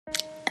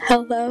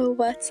Hello,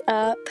 what's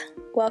up?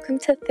 Welcome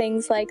to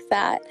Things Like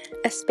That,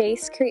 a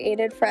space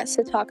created for us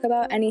to talk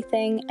about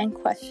anything and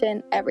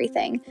question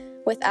everything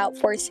without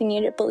forcing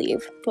you to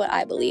believe what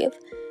I believe.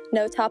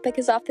 No topic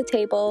is off the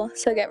table,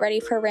 so get ready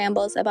for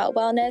rambles about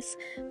wellness,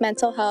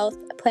 mental health,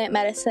 plant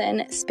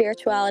medicine,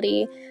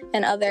 spirituality,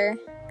 and other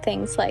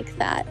things like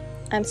that.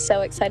 I'm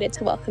so excited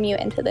to welcome you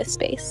into this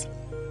space.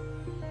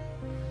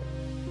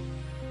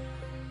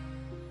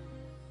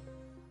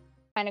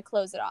 Kind of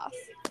close it off.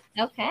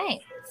 Okay,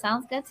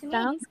 sounds good to me.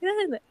 Sounds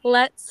good.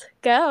 Let's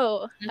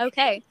go.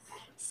 Okay.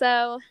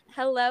 So,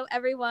 hello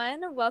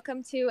everyone.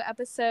 Welcome to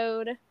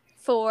episode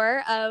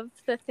 4 of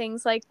the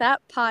Things Like That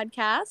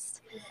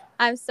podcast.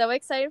 I'm so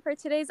excited for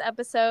today's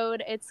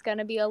episode. It's going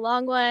to be a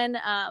long one,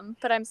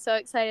 but I'm so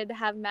excited to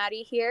have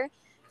Maddie here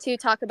to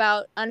talk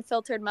about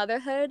unfiltered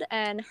motherhood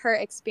and her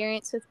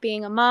experience with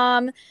being a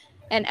mom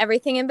and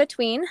everything in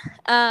between.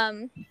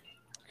 Maddie,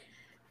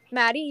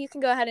 you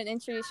can go ahead and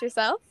introduce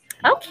yourself.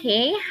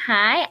 Okay,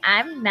 hi,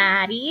 I'm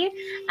Maddie.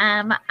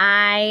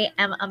 I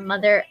am a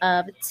mother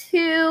of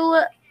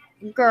 2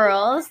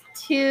 girls,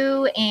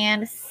 2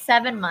 and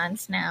 7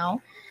 months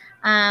now.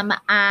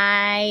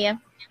 I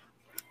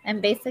am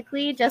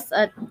basically just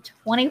a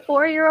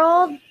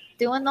 24-year-old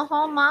doing the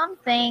whole mom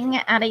thing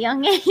at a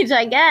young age,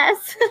 I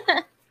guess.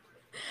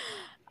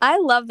 I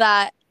love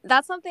that.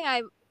 That's something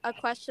a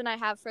question I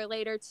have for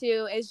later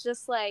too is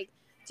just like,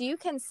 do you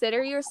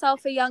consider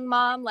yourself a young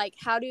mom? Like,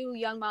 how do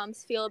young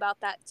moms feel about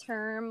that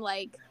term?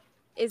 Like,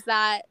 is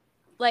that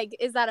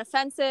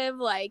offensive?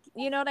 Like,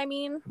 you know what I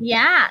mean?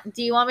 Yeah.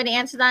 Do you want me to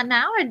answer that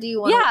now or do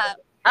you want to? Yeah.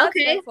 Let's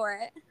go for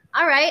it.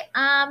 All right.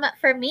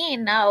 For me,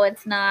 no,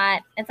 it's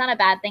not a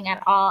bad thing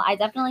at all. I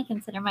definitely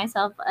consider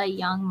myself a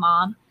young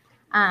mom.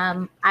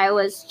 I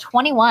was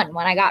 21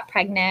 when I got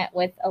pregnant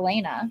with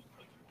Elena.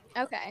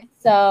 Okay.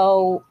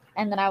 So,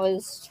 and then I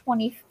was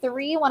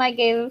 23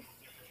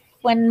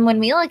 when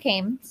Mila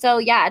came. So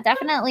yeah,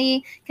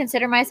 definitely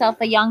consider myself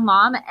a young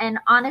mom. And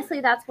honestly,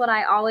 that's what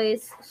I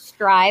always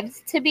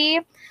strived to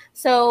be.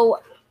 So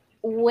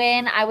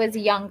when I was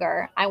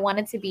younger, I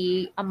wanted to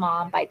be a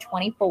mom by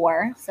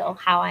 24. So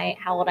how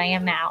old I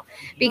am now,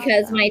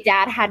 because Awesome. my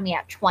dad had me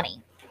at 20,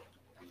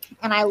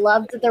 and I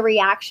loved the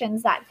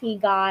reactions that he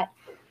got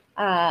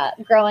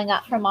growing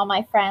up from all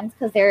my friends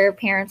because their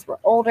parents were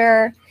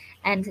older,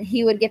 and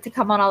he would get to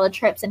come on all the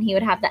trips and he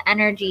would have the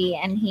energy,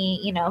 and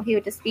he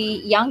would just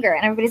be younger,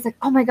 and everybody's like,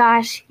 oh my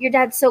gosh, your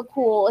dad's so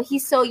cool.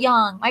 He's so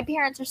young. My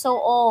parents are so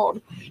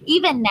old.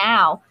 Even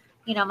now,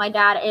 my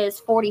dad is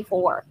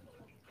 44.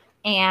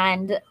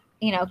 And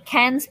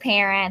Ken's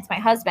parents, my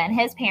husband,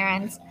 his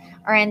parents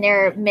are in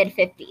their mid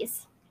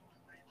 50s.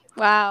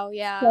 Wow.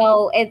 Yeah.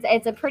 So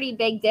it's a pretty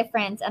big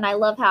difference, and I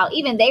love how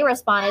even they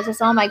responded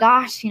just, oh my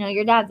gosh,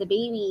 your dad's a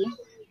baby.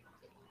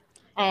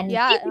 And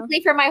Yeah.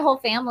 basically for my whole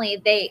family,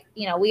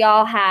 we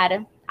all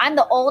had. I'm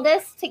the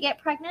oldest to get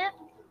pregnant.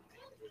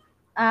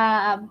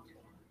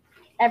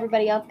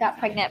 Everybody else got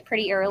pregnant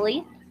pretty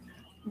early,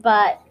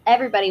 but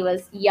everybody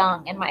was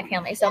young in my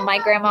family. So my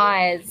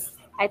grandma is,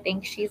 I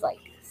think she's like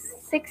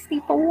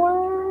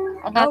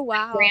 64. And that's Oh,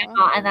 wow. my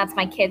grandma, and that's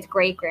my kid's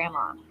great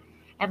grandma.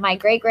 And my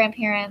great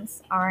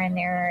grandparents are in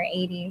their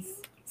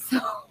 80s.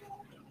 So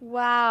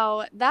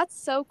Wow, that's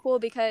so cool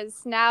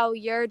because now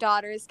your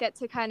daughters get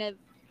to kind of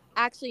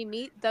actually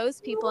meet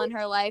those people in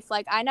her life.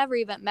 Like, I never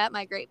even met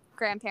my great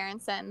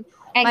grandparents, and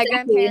my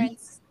exactly.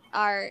 grandparents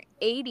are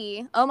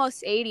 80,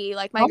 almost 80.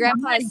 Like, my Oh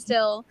grandpa my. is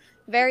still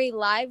very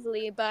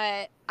lively,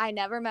 but I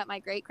never met my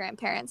great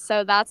grandparents.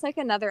 So that's like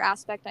another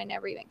aspect I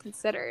never even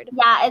considered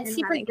Yeah, it's in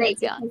super having great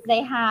kids young. because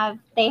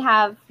they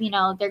have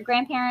their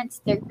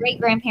grandparents, their great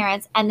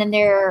grandparents, and then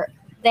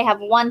they have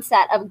one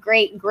set of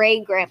great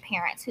great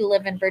grandparents who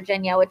live in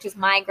Virginia, which is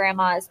my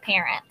grandma's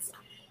parents.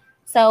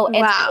 So it's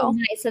really Wow.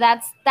 nice. So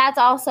that's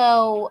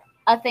also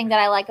a thing that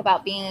I like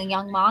about being a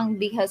young mom,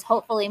 because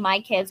hopefully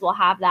my kids will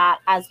have that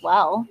as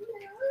well.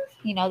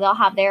 They'll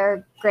have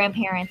their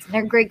grandparents and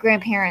their great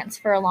grandparents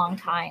for a long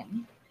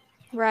time.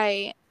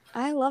 Right.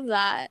 I love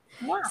that.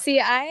 Yeah. See,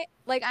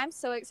 I'm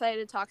so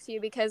excited to talk to you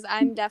because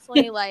I'm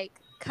definitely like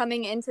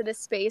coming into this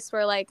space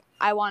where like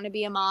I want to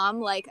be a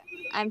mom, like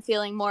I'm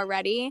feeling more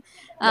ready.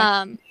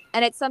 Yeah.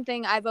 And it's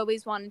something I've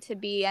always wanted to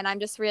be, and I'm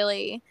just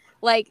really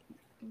like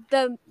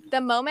the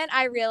moment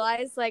I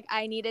realized like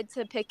I needed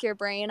to pick your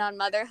brain on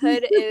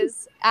motherhood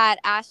is at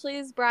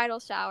Ashley's bridal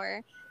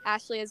shower.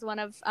 Ashley is one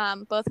of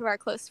both of our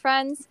close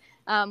friends.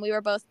 We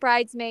were both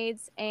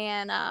bridesmaids,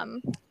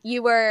 and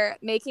you were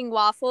making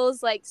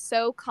waffles like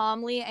so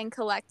calmly and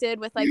collected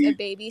with like a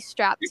baby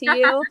strapped to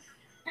you.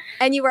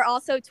 And you were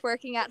also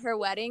twerking at her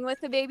wedding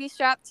with a baby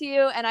strapped to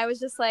you. And I was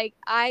just like,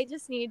 I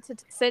just need to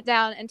sit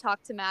down and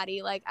talk to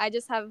Maddie. Like, I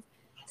just have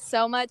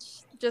so much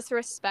just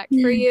respect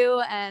for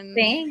you. And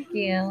Thank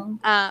you.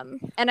 and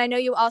I know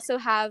you also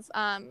have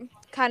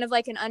kind of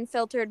like an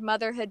unfiltered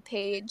motherhood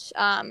page.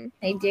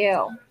 They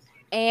do.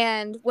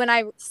 And when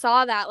I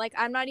saw that, like,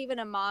 I'm not even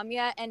a mom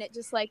yet, and it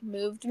just like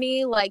moved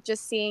me, like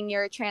just seeing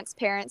your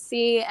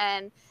transparency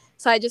and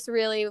So I just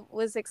really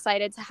was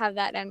excited to have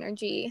that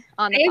energy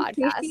on the I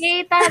podcast.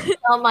 appreciate that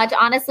so much.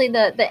 Honestly,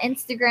 the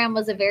Instagram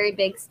was a very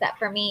big step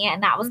for me,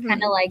 and that was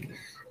kind of like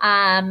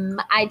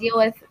I deal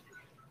with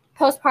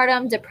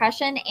postpartum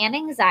depression and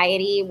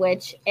anxiety,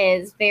 which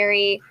is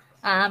very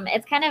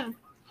it's kind of,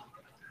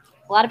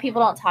 a lot of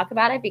people don't talk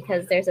about it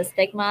because there's a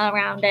stigma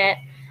around it.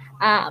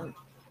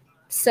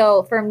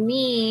 So for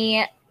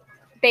me,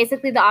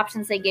 basically the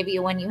options they give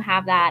you when you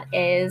have that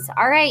is,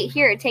 all right,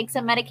 here, take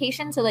some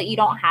medication so that you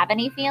don't have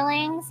any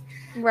feelings,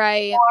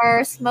 right,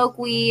 or smoke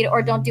weed,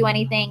 or don't do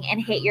anything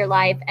and hate your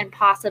life, and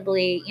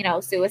possibly, you know,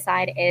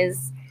 suicide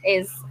is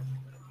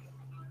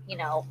you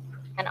know,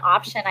 an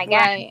option, I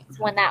guess,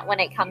 right, when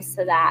it comes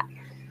to that.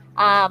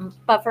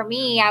 But for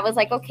me, I was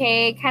like,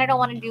 okay, kind of don't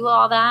want to do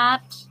all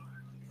that.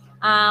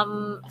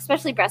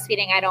 Especially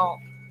breastfeeding, I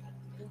don't.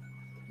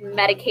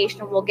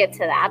 Medication, we'll get to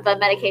that, but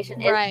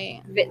medication is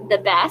right. the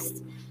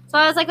best. So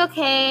I was like,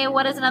 okay,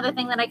 what is another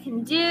thing that I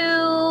can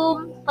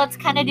do? Let's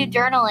kind of do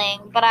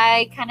journaling, but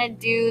I kind of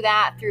do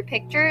that through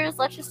pictures.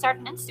 Let's just start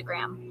an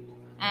Instagram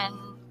and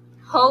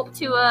hope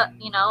to,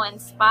 you know,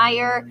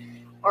 inspire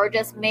or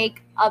just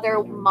make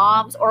other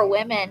moms or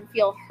women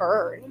feel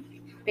heard,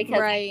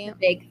 because Right. that's a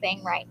big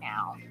thing right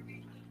now.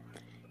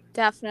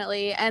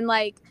 Definitely. And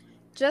like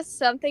just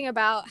something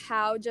about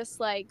how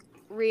just like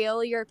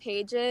real your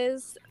page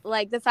is,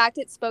 like the fact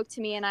it spoke to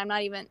me and I'm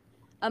not even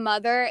a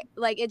mother,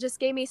 like it just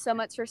gave me so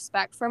much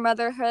respect for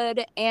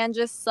motherhood, and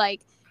just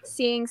like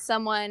seeing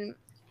someone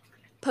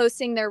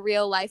posting their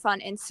real life on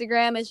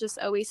Instagram is just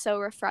always so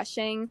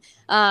refreshing.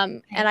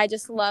 And I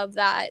just love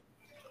that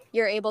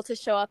you're able to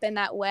show up in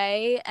that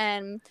way.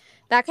 And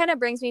that kind of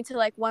brings me to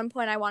like one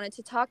point I wanted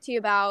to talk to you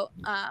about,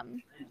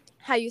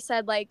 how you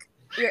said like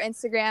your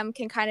Instagram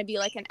can kind of be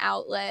like an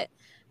outlet.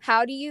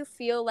 How do you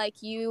feel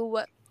like you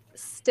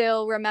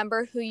still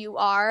remember who you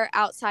are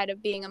outside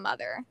of being a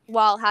mother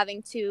while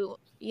having two,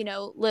 you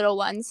know, little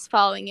ones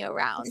following you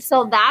around?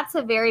 So that's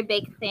a very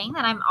big thing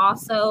that I'm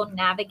also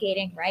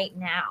navigating right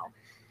now.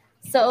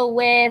 So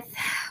with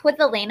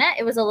Elena,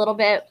 it was a little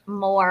bit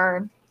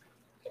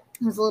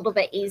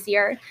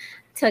easier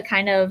to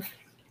kind of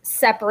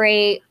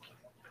separate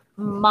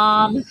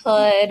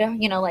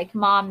momhood, you know, like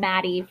mom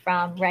Maddie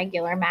from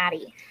regular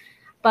Maddie.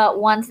 But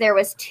once there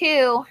was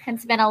two,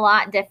 it's been a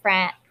lot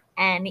different.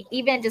 And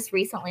even just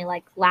recently,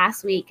 like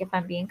last week, if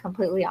I'm being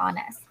completely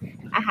honest,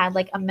 I had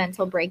like a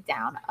mental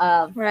breakdown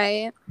of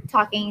Right.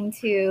 talking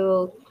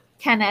to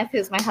Kenneth,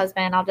 who's my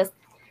husband. I'll just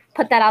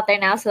put that out there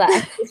now so that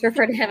I just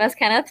refer to him as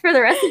Kenneth for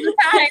the rest of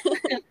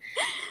the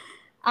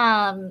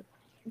time.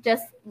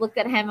 Just looked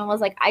at him and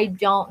was like, I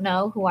don't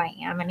know who I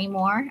am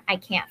anymore. I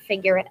can't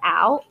figure it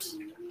out.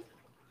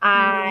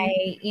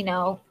 You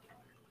know,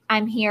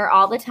 I'm here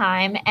all the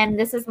time. And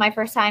this is my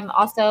first time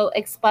also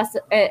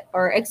exclusively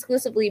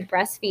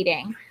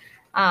breastfeeding.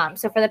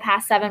 So for the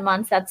past 7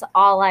 months, that's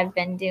all I've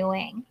been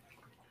doing.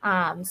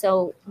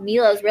 So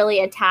Mila's really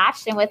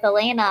attached. And with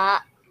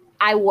Elena,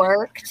 I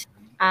worked.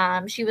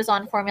 She was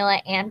on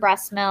formula and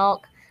breast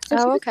milk. So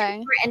she was okay.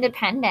 super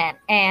independent.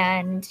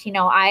 And, you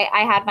know,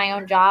 I had my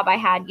own job. I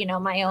had, you know,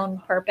 my own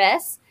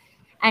purpose.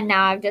 And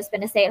now I've just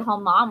been a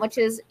stay-at-home mom, which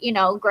is, you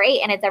know,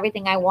 great. And it's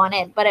everything I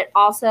wanted. But it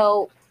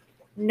also,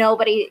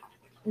 nobody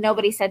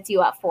sets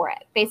you up for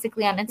it.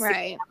 Basically on Instagram,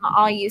 Right.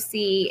 all you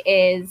see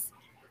is,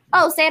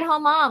 oh,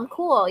 stay-at-home mom,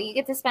 cool. You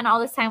get to spend all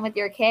this time with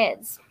your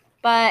kids.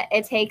 But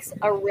it takes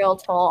a real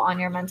toll on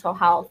your mental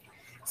health.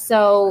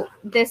 So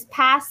this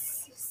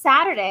past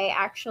Saturday,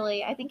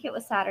 actually, I think it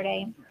was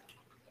Saturday.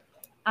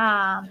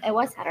 It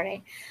was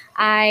Saturday.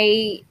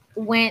 I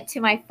went to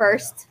my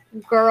first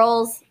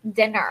girls'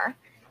 dinner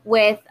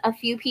with a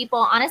few people.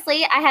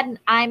 Honestly,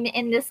 I'm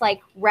in this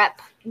like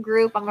rep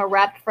group. I'm a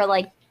rep for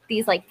like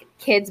these like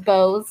kids'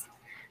 bows.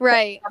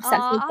 Right. I'm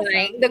obsessed with Awesome.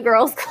 buying the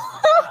girls'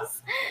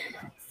 clothes.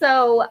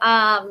 So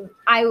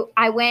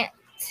I went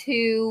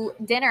to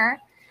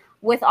dinner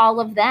with all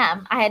of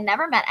them. I had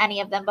never met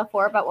any of them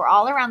before, but we're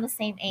all around the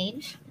same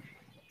age.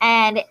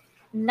 And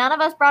none of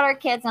us brought our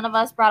kids. None of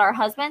us brought our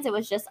husbands. It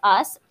was just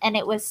us. And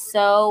it was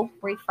so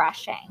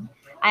refreshing.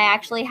 I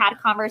actually had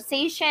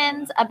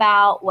conversations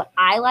about what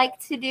I like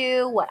to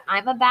do, what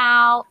I'm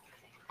about.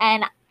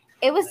 And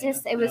it was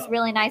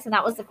really nice. And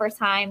that was the first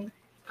time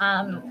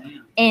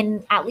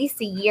in at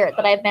least a year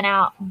that I've been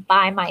out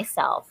by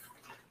myself,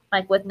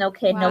 like with no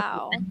kid, no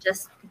husband,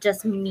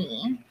 just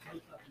me.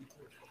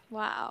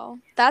 Wow.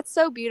 That's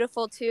so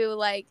beautiful too,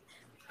 like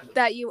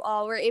that you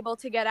all were able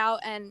to get out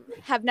and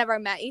have never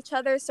met each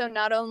other. So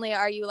not only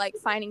are you like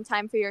finding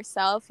time for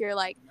yourself, you're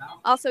like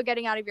also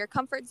getting out of your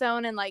comfort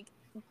zone and like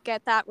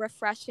get that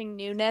refreshing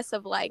newness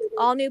of like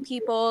all new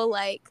people,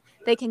 like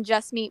they can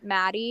just meet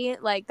Maddie.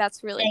 Like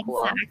that's really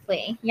cool.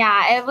 Exactly.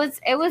 Yeah,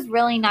 it was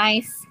really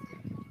nice.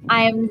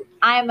 I'm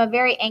a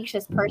very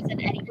anxious person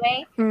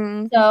anyway.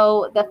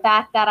 So the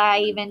fact that I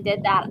even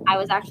did that, I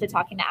was actually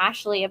talking to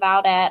Ashley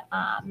about it,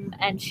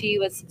 and she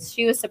was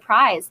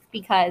surprised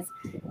because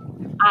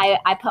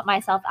I put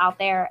myself out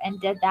there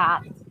and did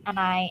that, and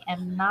I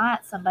am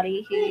not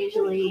somebody who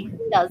usually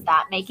does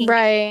that. Making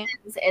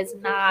friends is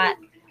not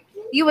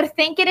You would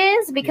think it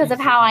is because of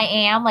how I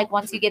am. Like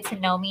once you get to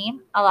know me,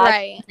 a lot of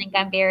people think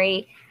I'm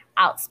very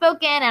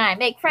outspoken and I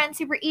make friends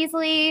super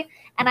easily.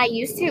 And I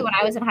used to when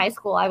I was in high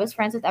school. I was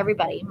friends with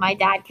everybody. My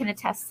dad can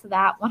attest to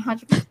that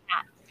 100%.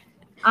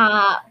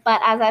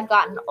 But as I've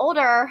gotten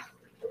older,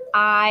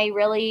 I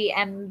really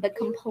am the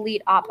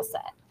complete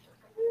opposite.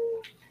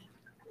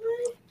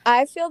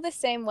 I feel the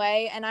same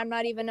way, and I'm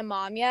not even a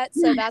mom yet.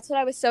 So that's what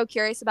I was so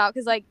curious about,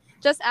 because like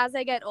just as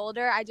I get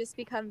older, I just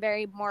become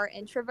very more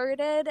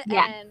introverted.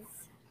 Yes. And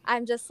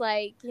I'm just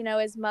like,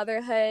 is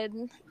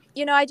motherhood,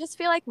 I just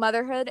feel like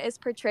motherhood is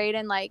portrayed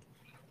in like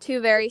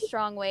two very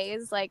strong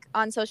ways, like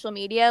on social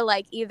media.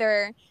 Like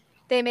either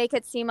they make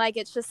it seem like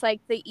it's just like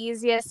the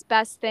easiest,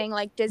 best thing,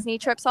 like Disney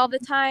trips all the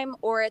time,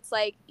 or it's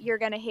like you're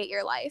going to hate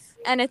your life.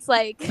 And it's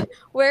like,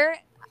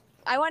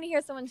 I want to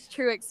hear someone's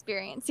true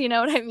experience. You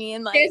know what I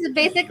mean? Like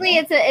basically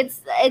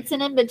it's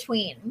an in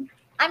between.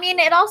 I mean,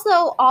 it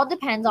also all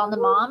depends on the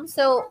mom.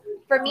 So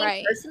for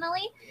me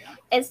personally,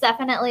 it's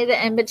definitely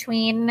the in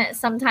between.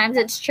 Sometimes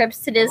it's trips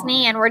to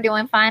Disney and we're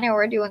doing fine or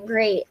we're doing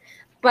great.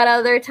 But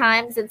other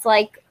times it's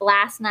like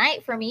last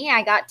night for me,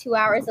 I got 2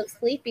 hours of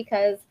sleep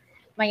because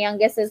my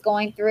youngest is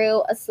going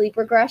through a sleep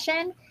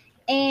regression,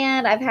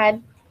 and I've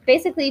had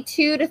basically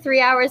 2 to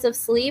 3 hours of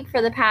sleep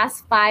for the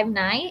past 5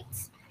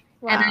 nights.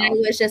 Wow. And I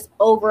was just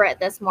over it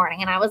this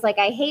morning. And I was like,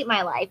 I hate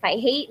my life. I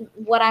hate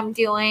what I'm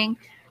doing.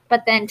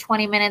 But then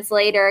 20 minutes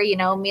later,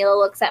 Mila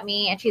looks at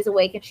me and she's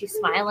awake and she's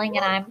smiling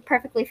and I'm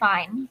perfectly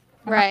fine.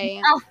 Right.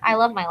 Like, oh, I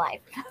love my life.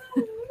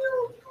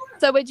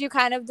 So would you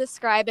kind of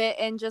describe it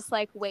in just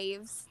like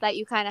waves that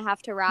you kind of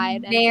have to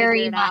ride and very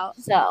figure it much out?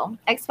 So,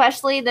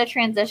 especially the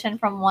transition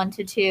from 1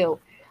 to 2.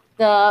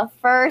 The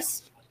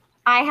first,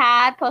 I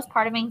had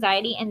postpartum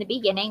anxiety in the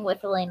beginning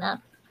with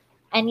Elena.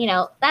 And,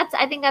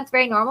 I think that's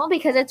very normal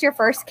because it's your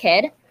first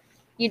kid.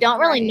 You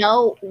don't really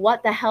know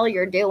what the hell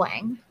you're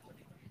doing.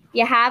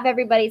 You have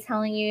everybody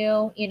telling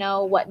you,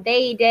 what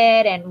they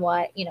did and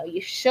what, you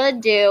should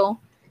do.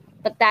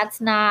 But that's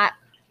not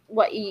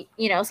what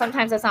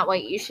sometimes that's not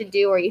what you should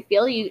do or you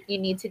feel you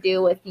need to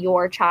do with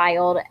your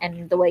child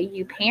and the way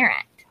you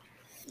parent.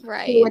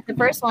 Right. So with the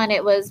first one,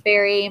 it was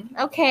very,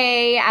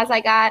 okay, as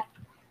I got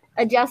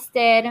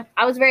adjusted,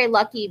 I was very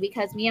lucky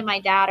because me and my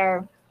dad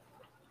are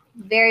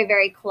very,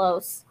 very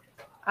close.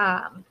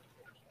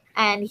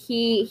 And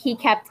he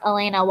kept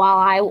Elena while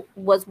I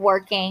was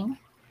working.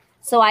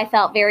 So I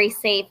felt very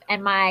safe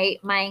and my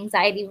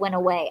anxiety went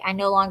away. I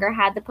no longer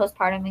had the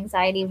postpartum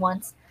anxiety.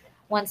 Once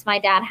my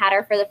dad had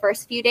her for the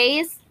first few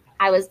days,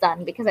 I was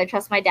done because I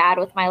trust my dad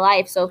with my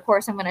life. So of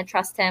course I'm going to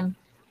trust him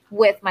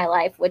with my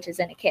life, which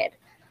isn't a kid.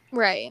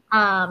 Right.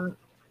 Sorry,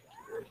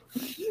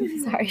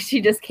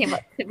 she just came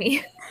up to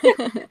me.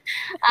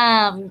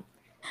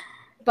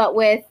 But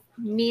with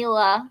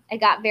Mila, it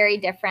got very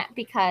different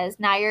because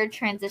now you're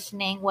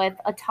transitioning with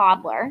a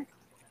toddler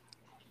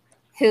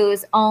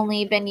who's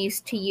only been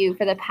used to you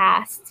for the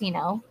past,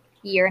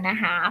 year and a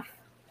half.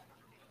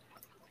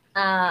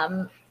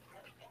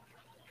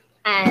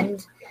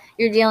 And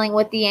you're dealing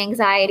with the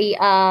anxiety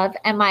of,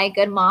 am I a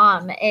good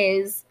mom?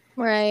 Is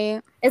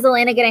Elena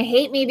going to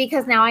hate me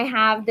because now I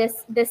have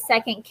this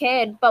second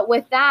kid? But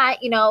with that,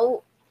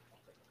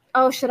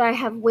 should I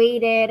have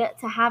waited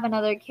to have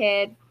another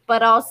kid?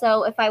 But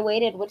also, if I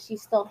waited, would she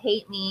still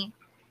hate me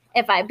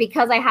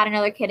because I had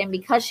another kid and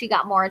because she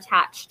got more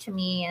attached to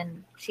me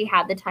and she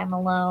had the time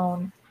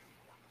alone?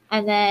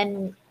 And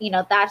then,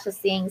 that's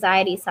just the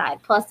anxiety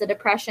side, plus the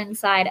depression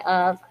side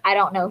of, I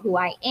don't know who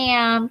I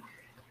am.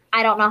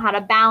 I don't know how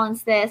to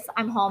balance this.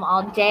 I'm home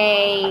all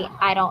day.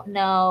 I don't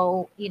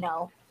know,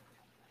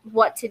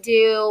 what to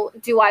do.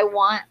 Do I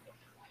want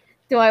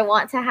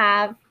to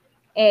have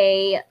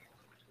a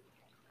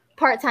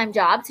part-time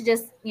job to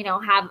just,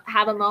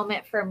 have a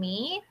moment for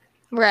me?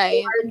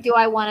 Right. Or do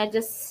I want to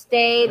just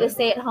stay the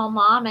stay-at-home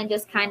mom and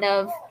just kind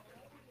of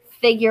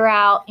figure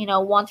out,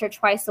 once or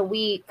twice a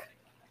week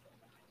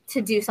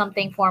to do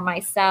something for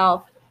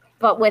myself?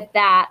 But with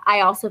that,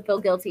 I also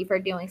feel guilty for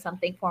doing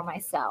something for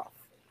myself.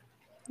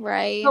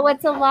 Right. So it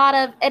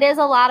is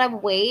a lot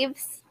of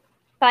waves,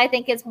 but I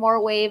think it's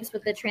more waves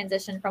with the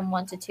transition from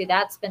 1 to 2.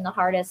 That's been the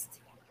hardest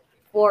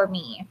for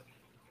me,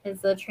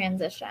 is the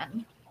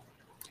transition.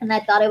 And I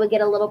thought it would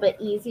get a little bit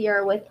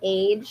easier with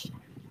age.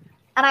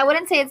 And I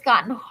wouldn't say it's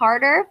gotten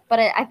harder, but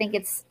I think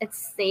it's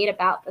stayed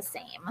about the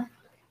same.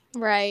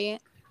 Right.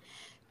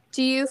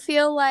 Do you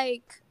feel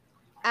like,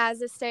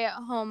 as a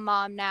stay-at-home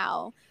mom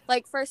now,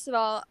 like, first of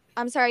all,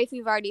 I'm sorry if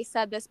you've already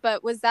said this,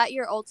 but was that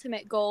your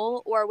ultimate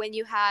goal? Or when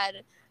you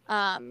had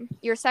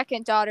your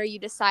second daughter, you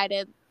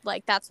decided,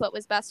 like, that's what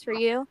was best for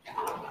you?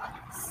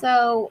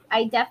 So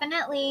I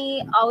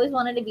definitely always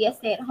wanted to be a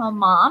stay-at-home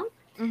mom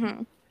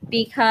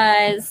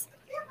because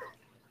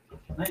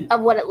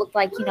of what it looked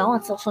like,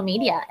 on social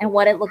media and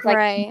what it looked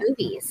like in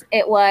movies.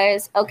 It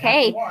was,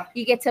 okay,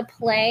 you get to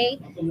play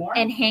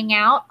and hang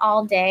out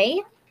all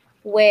day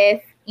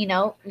with,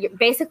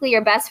 basically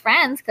your best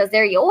friends because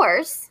they're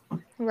yours.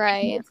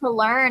 Right. You get to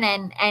learn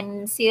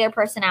and see their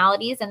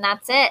personalities, and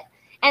that's it.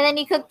 And then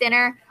you cook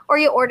dinner or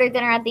you order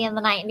dinner at the end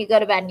of the night and you go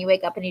to bed and you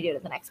wake up and you do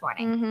it the next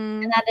morning.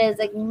 Mm-hmm. And that is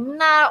like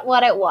not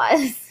what it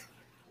was.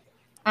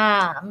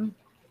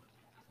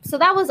 So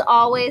that was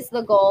always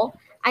the goal.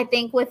 I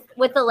think with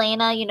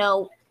Elena, you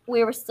know,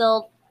 we were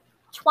still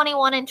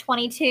 21 and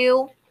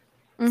 22.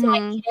 So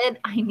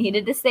I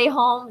needed to stay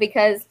home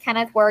because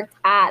Kenneth worked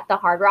at the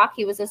Hard Rock.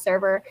 He was a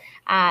server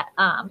at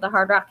the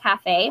Hard Rock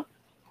Cafe.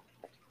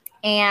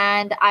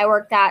 And I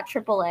worked at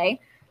AAA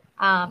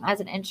as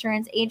an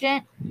insurance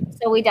agent.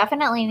 So we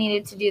definitely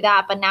needed to do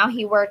that. But now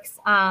he works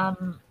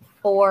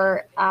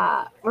for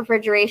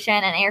refrigeration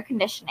and air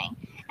conditioning.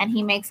 And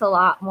he makes a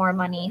lot more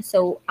money.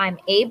 So I'm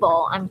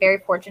very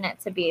fortunate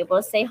to be able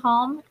to stay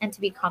home and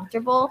to be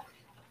comfortable.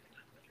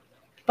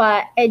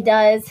 But it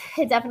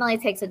definitely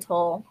takes a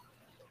toll.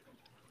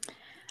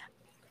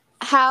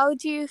 How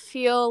do you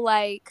feel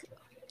like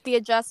the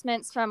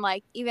adjustments from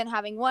like even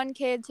having one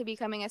kid to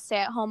becoming a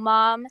stay-at-home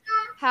mom,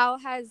 how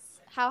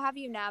have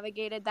you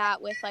navigated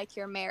that with like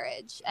your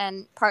marriage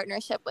and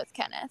partnership with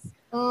Kenneth?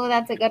 Oh,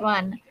 that's a good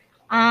one.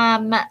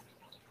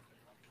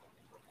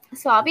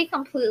 So I'll be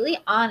completely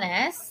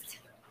honest.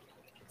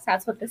 So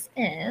that's what this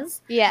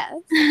is.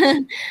 Yes.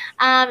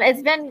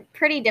 It's been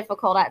pretty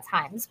difficult at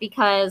times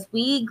because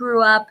we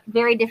grew up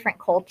very different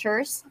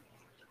cultures,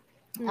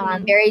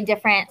 very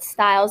different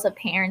styles of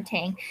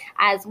parenting,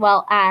 as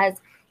well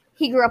as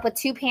he grew up with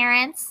two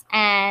parents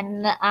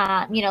and,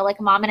 you know, like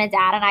a mom and a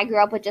dad. And I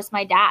grew up with just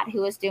my dad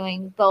who was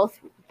doing both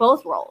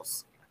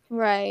roles.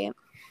 Right.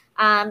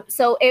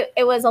 So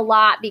it was a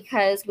lot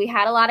because we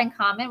had a lot in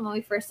common when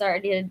we first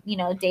started, you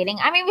know, dating.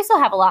 I mean, we still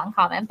have a lot in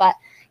common, but,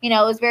 you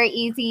know, it was very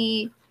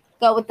easy,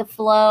 go with the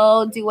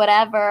flow, do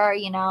whatever,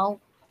 you know,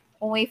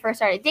 when we first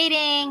started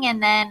dating.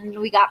 And then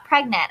we got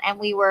pregnant and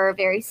we were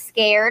very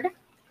scared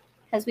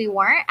because we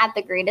weren't at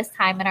the greatest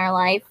time in our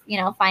life, you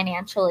know,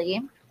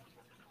 financially.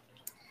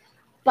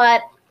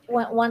 But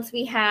once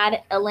we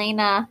had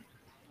Elena,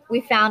 we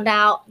found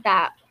out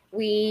that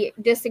we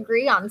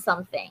disagree on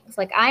some things.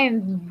 Like I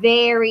am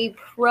very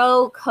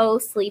pro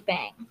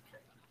co-sleeping.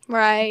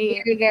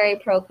 Right. Very, very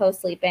pro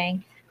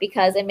co-sleeping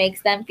because it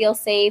makes them feel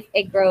safe.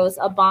 It grows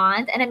a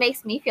bond and it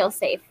makes me feel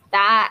safe.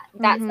 That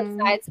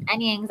subsides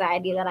any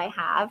anxiety that I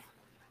have.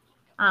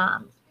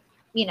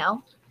 You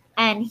know,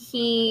 and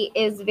he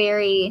is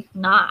very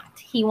not.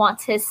 He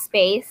wants his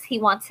space. He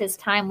wants his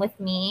time with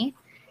me.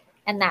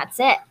 And that's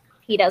it.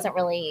 He doesn't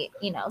really,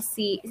 you know,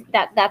 see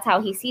that that's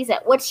how he sees it,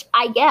 which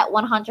I get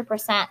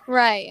 100%.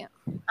 Right.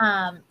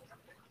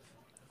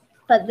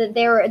 But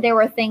there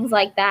were things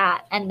like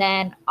that. And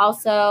then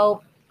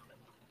also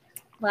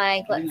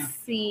like, let's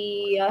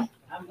see,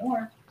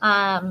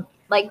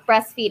 like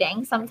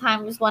breastfeeding.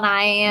 Sometimes when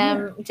I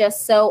am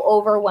just so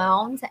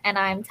overwhelmed and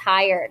I'm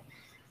tired.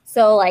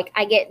 So like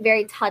I get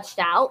very touched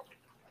out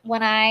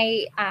when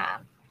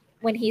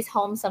when he's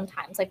home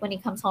sometimes, like when he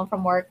comes home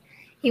from work.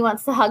 He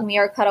wants to hug me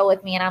or cuddle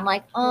with me. And I'm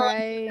like, oh,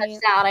 right. I'm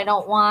touched out. I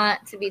don't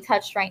want to be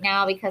touched right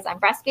now because I'm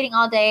breastfeeding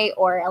all day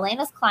or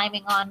Elena's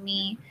climbing on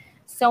me,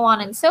 so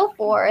on and so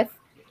forth.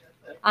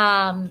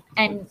 And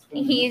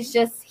he's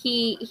just,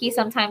 he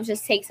sometimes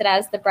just takes it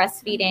as the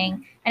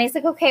breastfeeding. And he's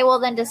like, okay,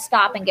 well then just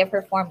stop and give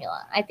her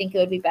formula. I think it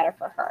would be better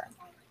for her.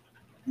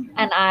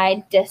 And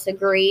I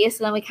disagree.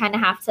 So then we kind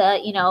of have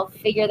to, you know,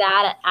 figure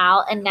that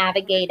out and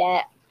navigate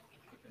it.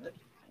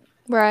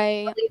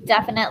 Right. But we've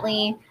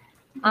definitely...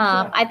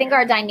 I think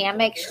our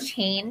dynamics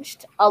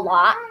changed a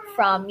lot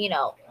from, you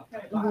know,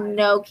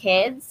 no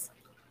kids,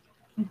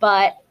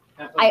 but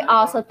I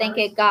also think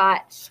it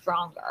got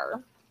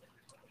stronger.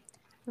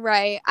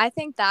 Right. I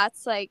think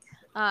that's like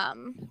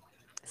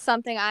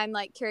something I'm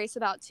like curious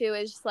about too,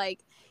 is just like,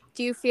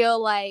 do you feel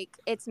like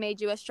it's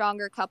made you a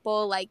stronger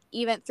couple? Like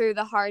even through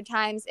the hard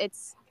times,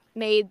 it's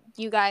made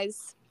you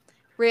guys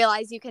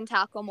realize you can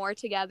tackle more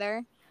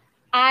together?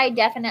 I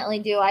definitely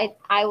do.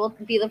 I will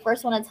be the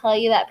first one to tell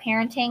you that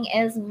parenting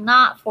is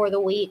not for the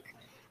weak.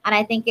 And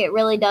I think it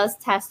really does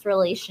test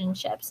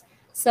relationships.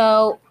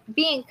 So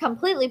being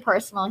completely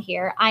personal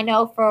here, I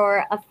know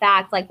for a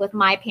fact, like with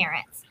my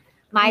parents,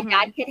 my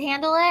dad could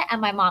handle it and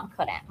my mom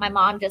couldn't. My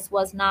mom just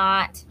was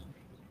not,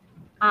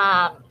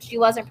 she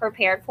wasn't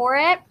prepared for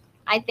it.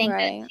 I think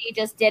that she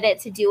just did it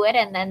to do it.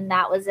 And then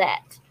that was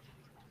it.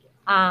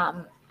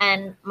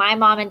 And my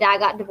mom and dad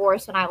got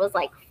divorced when I was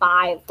like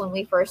 5 when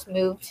we first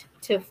moved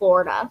to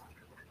Florida.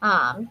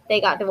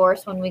 They got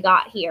divorced when we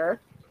got here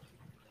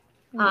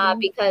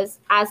because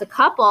as a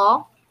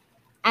couple,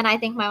 and I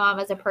think my mom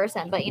as a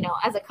person, but you know,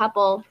 as a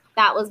couple,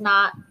 that was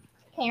not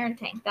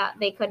parenting, that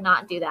they could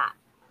not do that.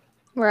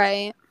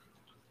 Right.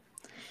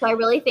 So I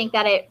really think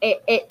that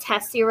it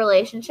tests your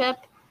relationship,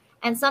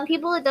 and some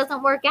people it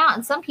doesn't work out,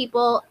 and some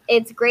people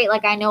it's great.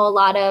 Like I know a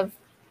lot of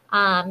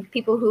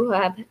people who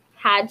have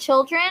had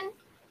children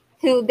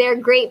who they're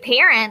great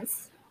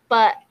parents,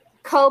 but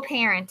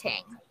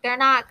co-parenting. They're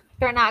not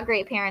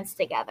great parents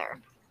together.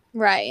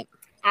 Right.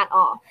 At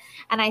all.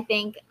 And I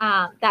think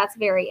that's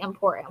very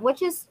important,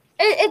 which is,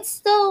 it's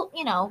still,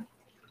 you know,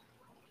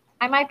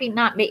 I might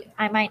not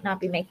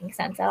be making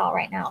sense at all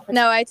right now.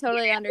 No, I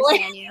totally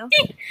understand you.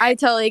 I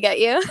totally get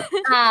you.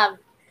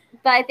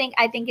 but I think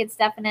it's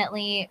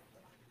definitely,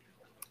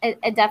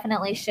 it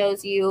definitely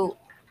shows you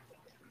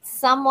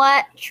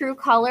somewhat true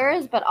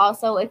colors, but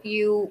also if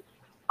you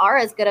are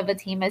as good of a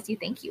team as you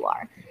think you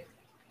are,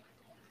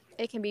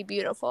 it can be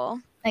beautiful.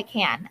 it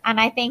can. And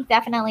I think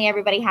definitely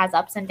everybody has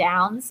ups and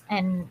downs,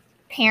 and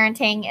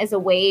parenting is a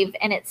wave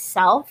in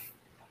itself.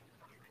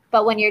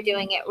 But when you're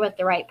doing it with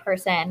the right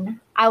person,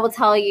 I will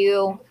tell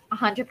you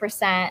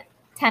 100%,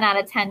 10 out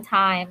of 10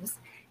 times,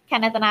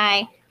 Kenneth and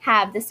I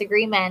have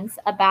disagreements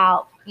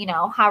about, you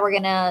know, how we're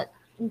going to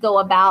go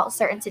about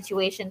certain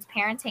situations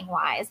parenting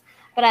wise.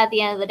 But at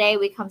the end of the day,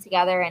 we come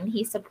together and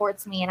he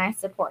supports me and I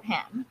support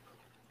him.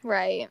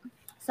 Right.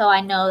 So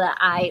I know that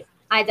I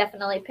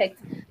definitely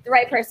picked the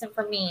right person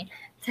for me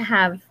to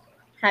have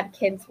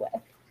kids with.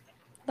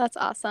 That's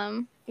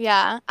awesome.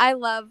 Yeah, I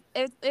love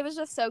it. It was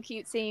just so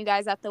cute seeing you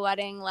guys at the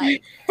wedding.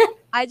 Like,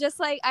 I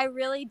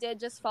really did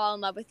just fall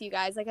in love with you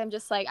guys. Like, I'm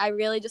just like, I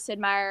really just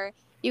admire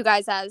you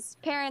guys as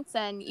parents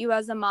and you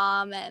as a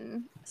mom.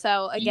 And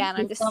so, again,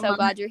 I'm just so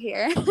glad you're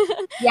here.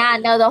 Yeah,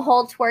 no, the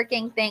whole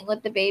twerking thing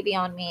with the baby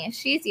on me,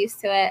 she's used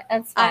to it.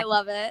 That's fine. I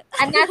love it.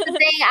 And that's the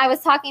thing. I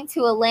was talking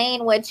to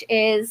Elaine, which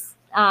is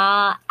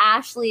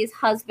Ashley's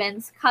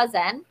husband's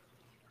cousin.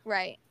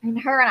 Right. And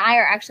her and I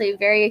are actually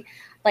very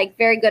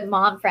good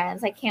mom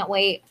friends. I can't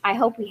wait. I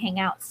hope we hang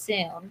out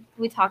soon.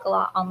 We talk a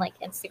lot on like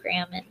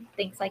Instagram and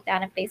things like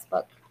that and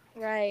Facebook.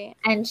 Right.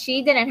 And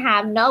she didn't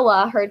have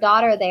Noah, her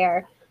daughter,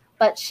 there,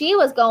 but she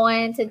was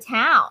going to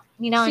town,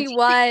 you know. She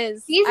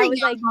was. She's I a was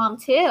young like, mom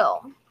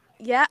too.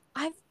 yeah,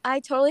 I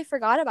totally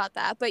forgot about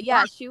that. But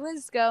yeah, she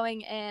was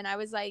going in. I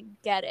was like,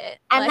 get it.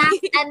 And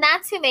Like,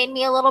 that's who made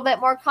me a little bit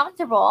more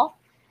comfortable.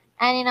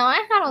 And you know,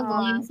 I had a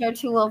glass or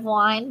two of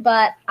wine,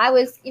 but I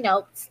was, you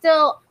know,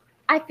 still,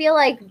 I feel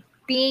like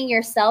being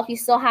yourself, you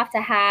still have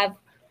to have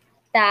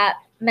that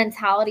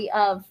mentality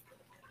of,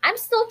 I'm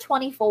still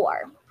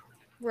 24.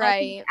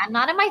 right. I'm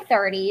not in my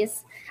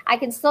 30s. I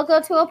can still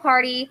go to a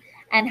party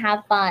and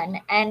have fun.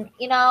 And,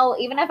 you know,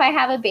 even if I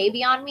have a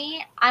baby on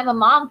me, I'm a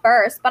mom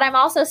first, but I'm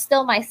also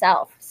still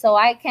myself. So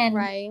I can,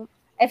 Right.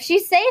 if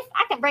she's safe,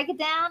 I can break it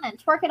down and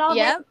twerk it all day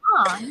Yep.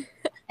 long.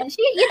 And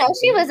she, you know,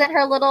 she was in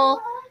her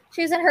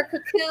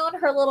cocoon,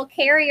 her little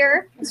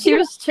carrier. She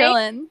was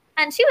chilling.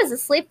 And she was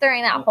asleep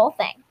during that whole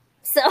thing.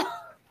 So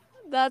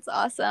that's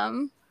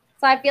awesome.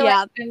 So I feel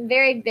like I'm a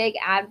very big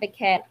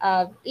advocate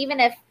of, even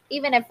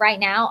if right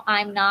now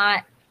I'm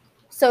not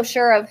so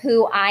sure of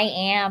who I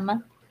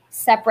am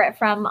separate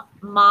from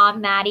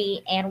mom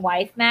Maddie and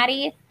wife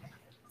Maddie,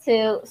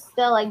 to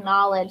still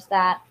acknowledge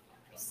that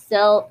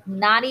still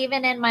not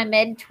even in my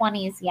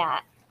mid-20s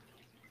yet.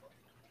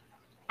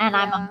 And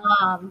I'm a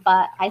mom,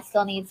 but I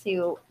still need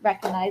to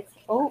recognize,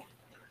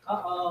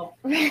 uh-oh.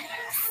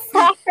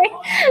 Sorry.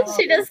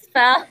 She just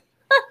fell.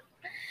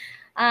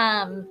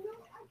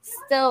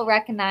 Still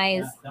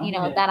recognize, you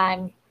know, that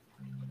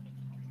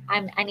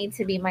I need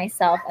to be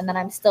myself, and that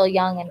I'm still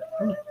young,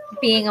 and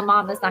being a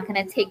mom is not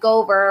going to take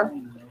over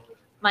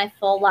my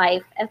full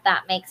life, if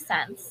that makes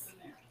sense.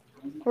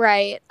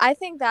 Right. I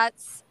think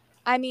that's,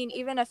 I mean,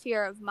 even a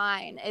fear of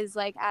mine is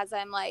like, as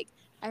I'm like,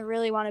 I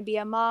really want to be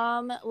a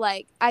mom.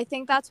 Like, I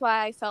think that's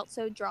why I felt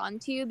so drawn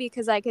to you,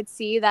 because I could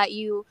see that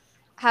you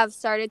have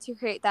started to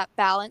create that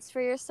balance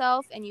for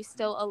yourself and you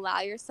still allow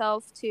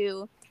yourself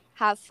to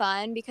have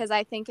fun. Because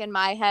I think in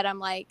my head, I'm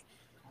like,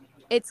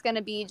 it's going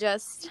to be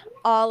just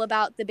all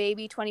about the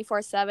baby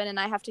 24/7 and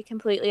I have to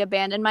completely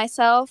abandon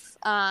myself.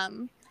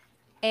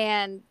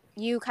 And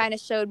you kind of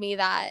showed me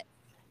that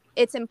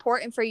it's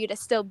important for you to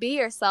still be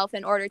yourself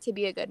in order to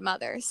be a good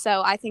mother.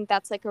 So I think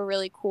that's like a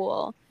really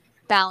cool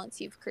balance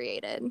you've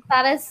created.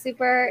 That is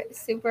super,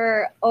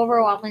 super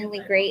overwhelmingly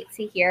great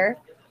to hear,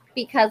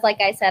 because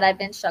like I said, I've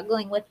been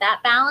struggling with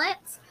that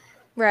balance.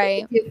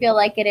 Right. I do feel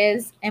like it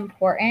is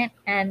important,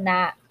 and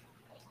that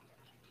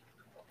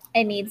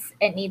it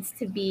needs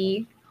to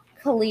be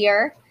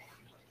clear.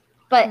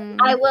 But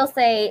I will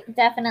say,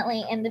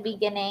 definitely in the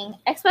beginning,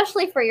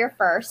 especially for your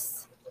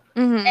first,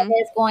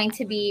 it is going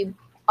to be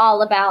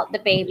all about the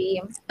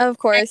baby. Of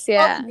course,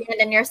 yeah.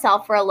 Abandon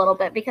yourself for a little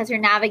bit, because you're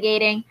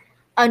navigating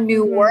a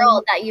new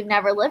world that you've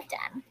never lived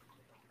in.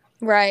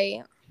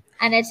 Right.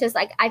 And it's just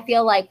like, I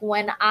feel like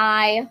when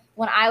I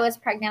was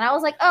pregnant, I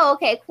was like, oh,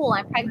 okay, cool,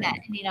 I'm pregnant.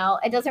 And, you know,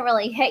 it doesn't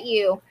really hit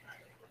you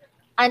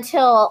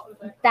until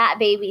that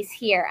baby's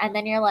here. And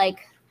then you're like,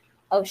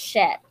 oh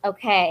shit,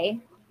 okay.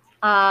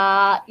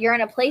 You're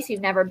in a place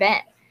you've never been,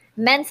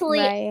 mentally,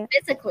 and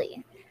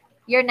physically.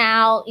 You're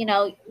now, you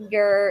know,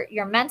 your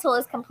mental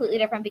is completely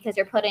different, because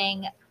you're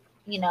putting,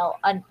 you know,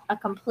 a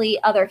complete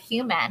other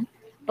human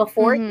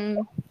before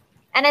you.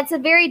 And it's a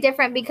very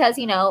different, because,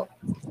 you know,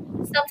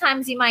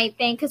 sometimes you might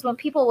think, because when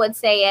people would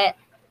say it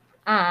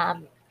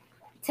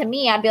to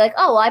me, I'd be like,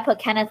 oh, well, I put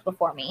Kenneth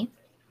before me.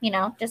 You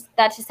know,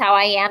 that's just how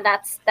I am.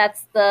 That's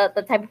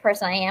the type of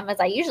person I am, is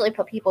I usually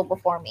put people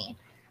before me.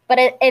 But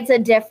it's a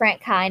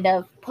different kind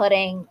of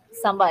putting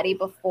somebody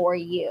before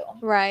you.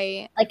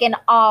 Right. Like in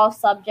all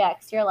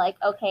subjects, you're like,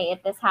 okay,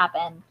 if this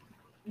happened,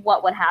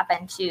 what would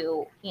happen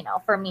to, you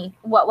know, for me,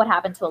 what would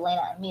happen to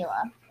Elena and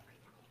Mila?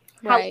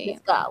 How would this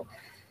go?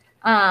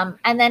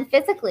 And then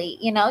physically,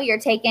 you know, you're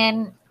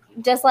taking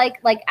just like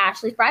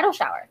Ashley's bridal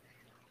shower.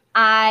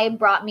 I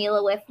brought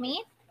Mila with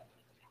me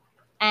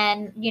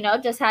and, you know,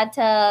 just had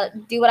to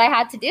do what I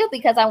had to do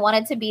because I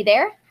wanted to be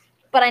there,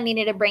 but I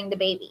needed to bring the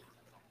baby.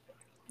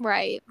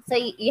 Right. So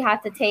you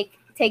have to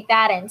take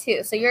that in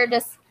too. So you're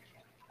just,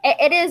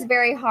 it is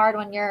very hard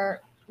when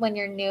you're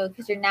new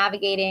because you're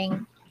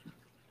navigating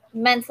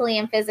mentally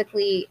and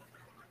physically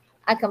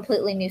a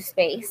completely new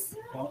space.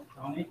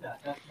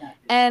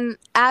 And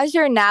as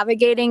you're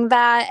navigating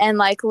that and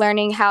like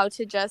learning how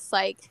to just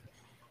like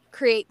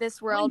create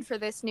this world for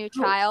this new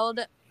child,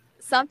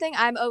 something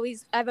I've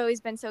always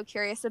been so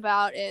curious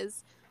about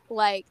is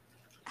like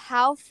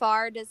how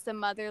far does the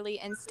motherly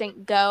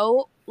instinct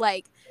go,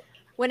 like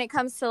when it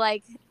comes to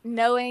like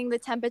knowing the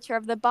temperature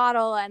of the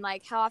bottle and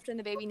like how often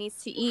the baby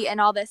needs to eat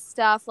and all this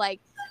stuff. Like,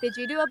 did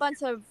you do a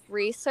bunch of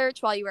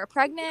research while you were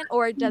pregnant,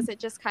 or does it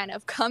just kind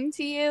of come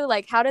to you?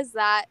 Like, how does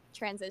that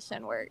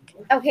transition work?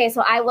 Okay,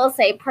 so I will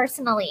say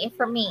personally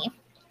for me,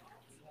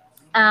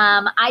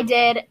 I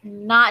did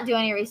not do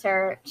any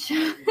research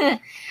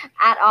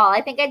at all.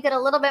 I think I did a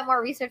little bit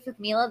more research with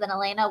Mila than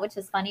Elena, which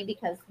is funny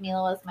because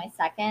Mila was my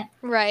second.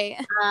 Right.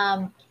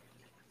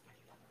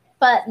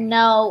 But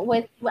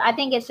no, I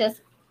think it's just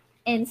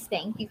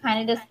instinct. You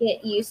kind of just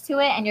get used to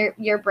it, and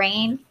your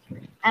brain,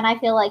 and I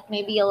feel like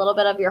maybe a little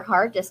bit of your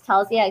heart just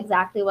tells you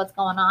exactly what's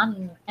going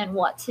on and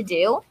what to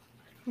do.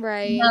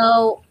 Right.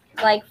 So,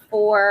 like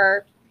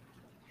for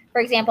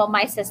example,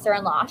 my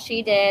sister-in-law,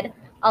 she did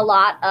a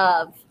lot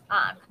of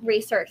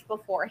research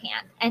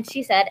beforehand, and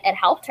she said it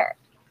helped her.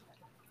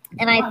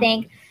 And I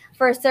think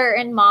for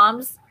certain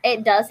moms,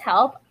 it does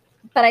help,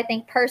 but I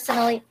think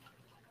personally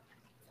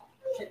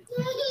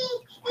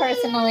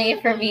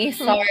for me,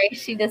 sorry,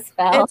 she just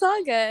fell. It's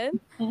all good.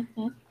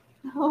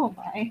 Oh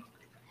my,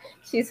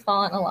 she's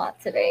fallen a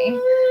lot today.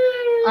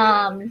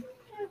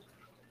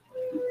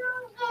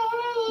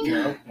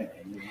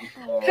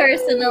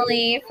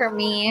 Personally for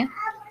me,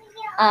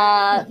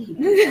 I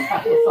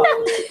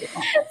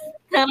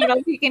don't know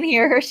if you can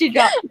hear her. She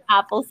dropped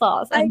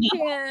applesauce. I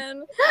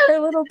can. Her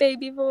little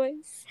baby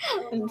voice.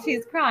 And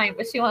she's crying,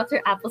 but she wants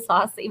her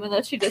applesauce, even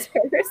though she just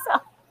hurt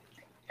herself.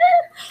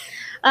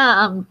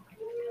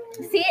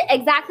 See,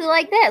 exactly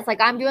like this.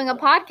 Like I'm doing a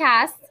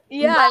podcast.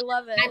 Yeah, I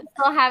love it. I'm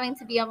still having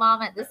to be a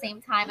mom at the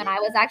same time. And I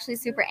was actually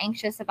super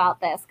anxious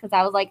about this because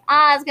I was like,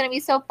 it's going to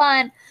be so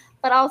fun.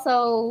 But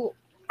also,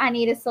 I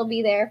need to still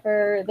be there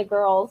for the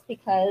girls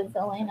because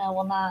Elena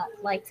will not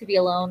like to be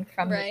alone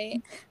from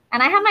me.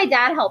 And I have my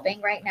dad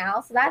helping right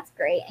now, so that's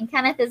great. And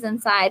Kenneth is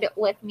inside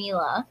with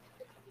Mila.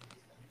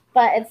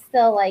 But it's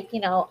still like, you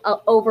know,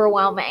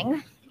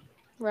 overwhelming.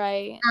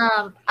 Right.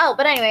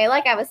 But anyway,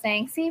 like I was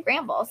saying, see,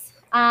 rambles.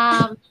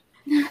 I'm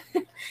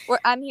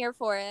here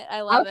for it.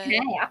 I love it. Okay,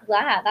 I'm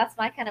glad. That's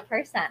my kind of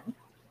person.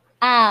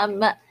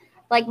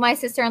 Like my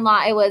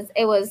sister-in-law,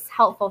 it was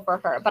helpful for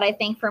her, but I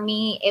think for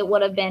me, it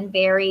would have been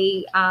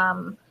very,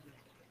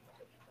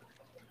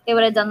 it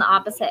would have done the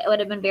opposite. It would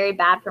have been very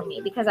bad for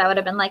me because I would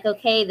have been like,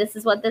 okay, this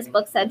is what this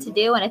book said to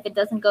do. And if it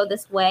doesn't go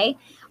this way,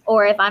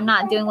 or if I'm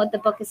not doing what the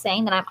book is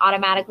saying, then I'm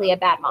automatically a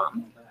bad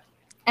mom.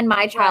 And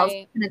my child's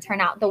going to turn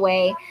out the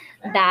way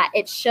that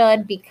it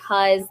should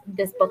because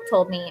this book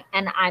told me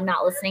and I'm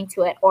not listening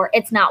to it, or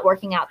it's not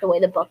working out the way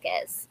the book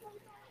is,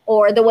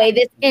 or the way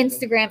this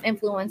Instagram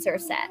influencer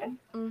said.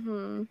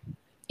 Mm-hmm.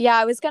 Yeah,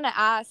 I was going to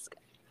ask,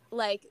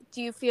 like,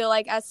 do you feel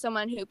like as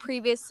someone who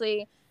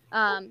previously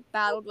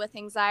battled with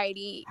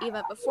anxiety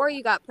even before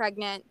you got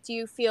pregnant, do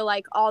you feel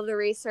like all the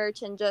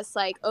research and just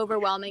like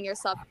overwhelming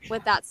yourself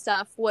with that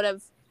stuff would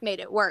have made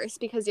it worse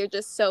because you're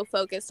just so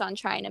focused on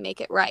trying to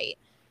make it right?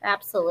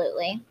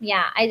 Absolutely.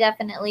 Yeah, I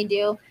definitely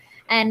do.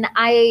 And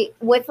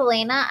with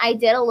Elena, I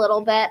did a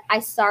little bit.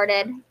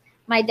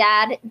 My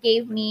dad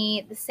gave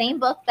me the same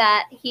book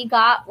that he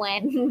got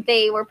when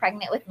they were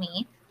pregnant with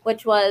me,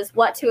 which was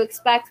What to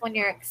Expect When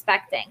You're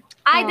Expecting.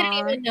 I didn't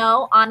even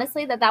know,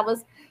 honestly, that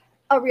was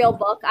a real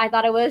book. I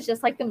thought it was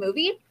just like the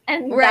movie.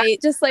 And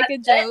just like a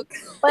joke.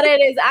 But it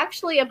is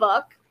actually a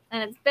book.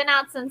 And it's been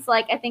out since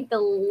like, I think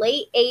the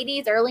late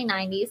 80s, early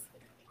 90s.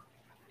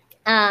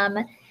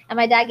 And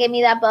my dad gave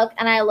me that book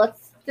and I looked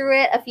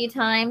through it a few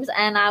times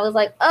and I was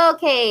like,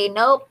 okay,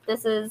 nope,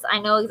 I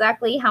know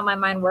exactly how my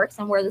mind works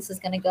and where this is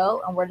going to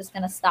go. And we're just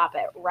going to stop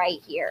it right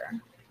here.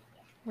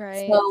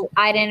 Right. So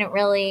I didn't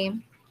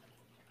really,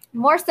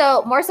 more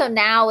so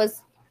now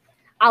is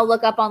I'll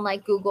look up on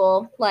like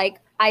Google, like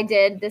I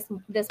did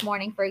this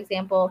morning, for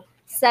example,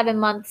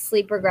 7-month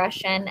sleep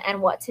regression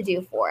and what to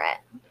do for it.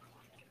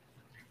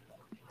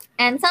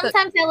 And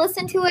sometimes I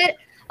listen to it.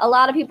 A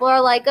lot of people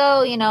are like,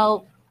 oh, you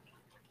know,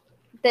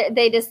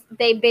 they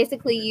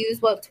basically use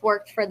what's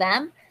worked for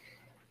them.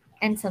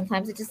 And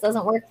sometimes it just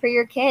doesn't work for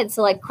your kids.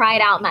 So like cry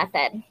it out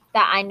method,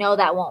 that I know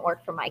that won't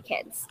work for my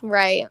kids.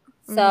 Right.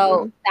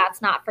 So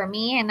that's not for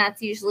me. And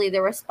that's usually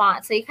the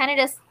response. So you kind of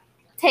just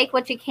take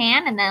what you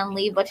can and then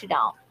leave what you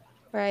don't.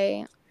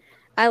 Right.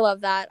 I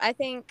love that. I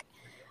think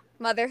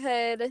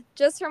motherhood,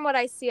 just from what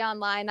I see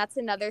online, that's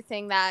another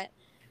thing that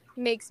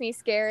makes me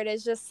scared,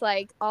 is just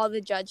like all the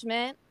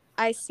judgment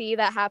I see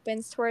that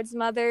happens towards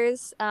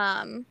mothers,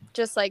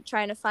 just like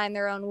trying to find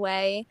their own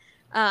way.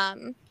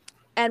 Um,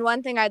 and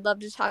one thing I'd love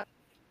to talk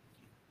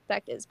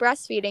about is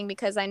breastfeeding,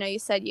 because I know you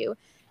said you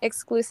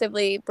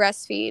exclusively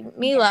breastfeed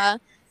Mila.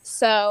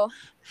 So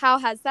how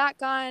has that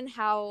gone?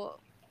 How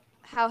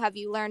have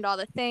you learned all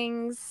the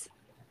things?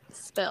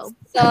 Spill.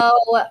 So,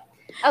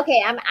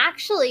 okay,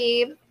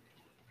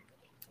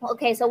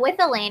 so with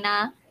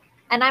Elena,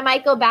 and I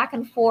might go back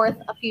and forth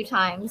a few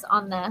times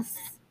on this.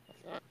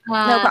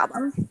 No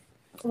problem.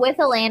 With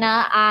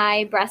Elena,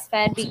 I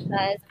breastfed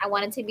because I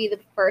wanted to be the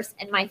first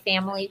in my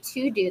family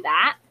to do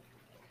that.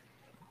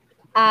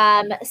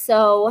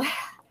 So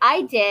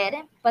I did,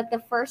 but the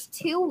first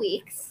 2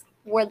 weeks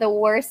were the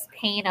worst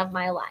pain of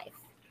my life.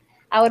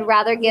 I would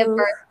rather give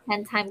birth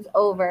 10 times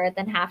over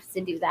than have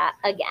to do that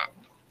again.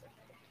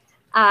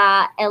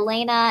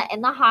 Elena,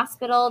 in the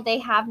hospital, they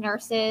have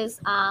nurses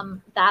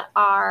that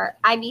are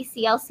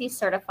IBCLC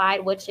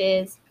certified, which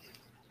is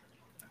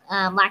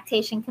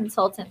lactation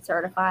consultant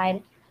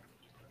certified.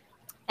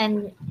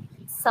 And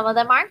some of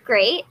them aren't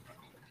great.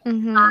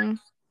 Mm-hmm.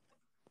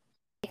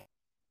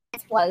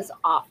 It was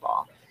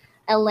awful.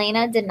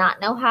 Elena did not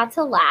know how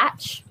to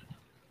latch.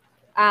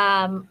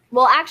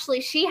 Well,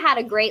 actually, she had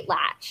a great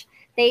latch.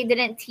 They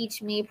didn't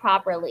teach me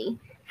properly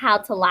how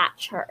to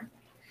latch her.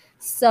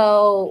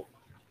 So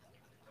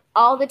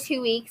all the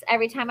 2 weeks,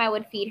 every time I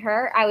would feed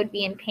her, I would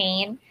be in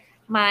pain.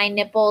 My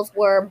nipples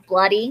were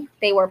bloody.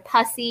 They were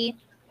pussy.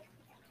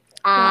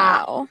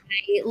 Wow.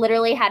 I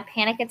literally had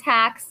panic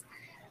attacks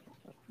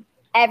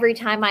every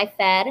time I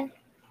fed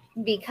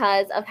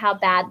because of how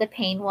bad the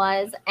pain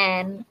was.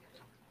 And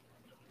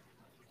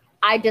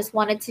I just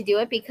wanted to do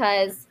it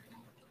because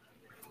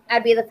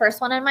I'd be the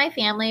first one in my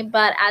family.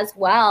 But as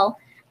well,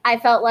 I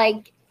felt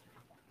like,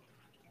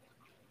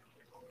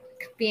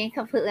 being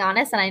completely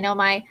honest, and I know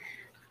my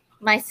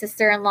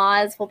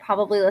sister-in-laws will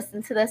probably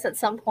listen to this at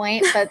some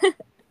point, but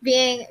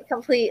being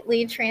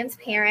completely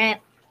transparent,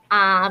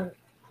 I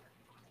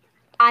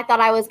thought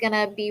I was going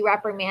to be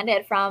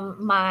reprimanded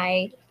from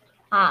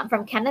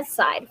from Kenneth's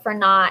side for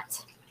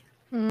not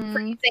for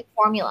using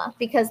formula,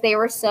 because they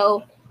were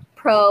so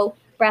pro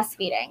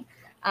breastfeeding.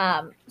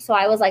 So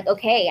I was like,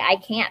 okay, I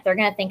can't. They're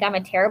going to think I'm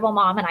a terrible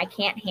mom, and I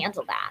can't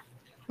handle that.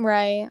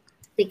 Right.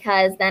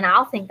 Because then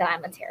I'll think that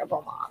I'm a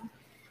terrible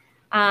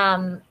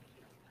mom.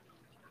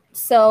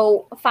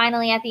 So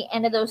finally, at the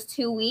end of those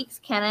 2 weeks,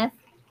 Kenneth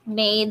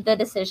made the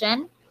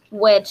decision,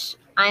 which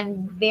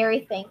I'm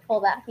very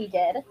thankful that he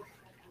did.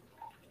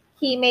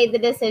 He made the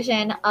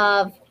decision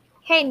of,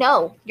 hey,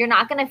 no, you're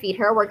not going to feed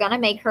her. We're going to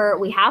make her,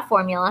 we have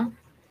formula.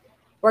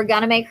 We're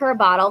going to make her a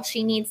bottle.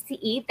 She needs to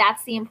eat.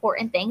 That's the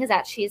important thing, is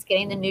that she's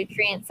getting the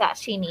nutrients that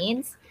she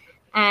needs.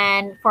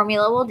 And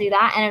formula will do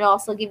that. And it'll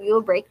also give you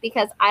a break,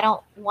 because I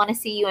don't want to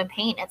see you in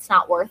pain. It's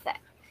not worth it.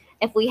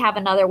 If we have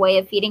another way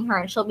of feeding her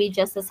and she'll be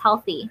just as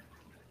healthy,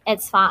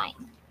 it's fine.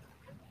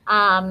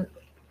 And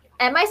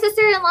my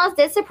sister-in-laws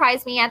did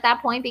surprise me at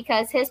that point,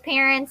 because his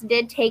parents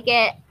did take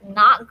it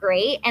not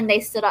great, and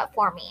they stood up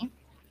for me.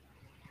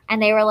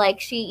 And they were like,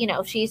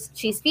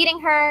 she's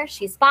feeding her.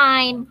 She's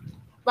fine.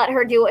 Let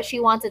her do what she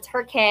wants. It's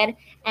her kid.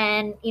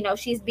 And,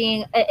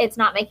 it's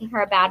not making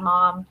her a bad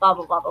mom, blah,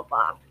 blah, blah, blah,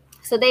 blah.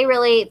 So they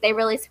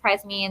really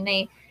surprised me, and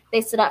they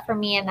stood up for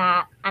me in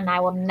that. And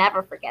I will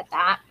never forget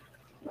that.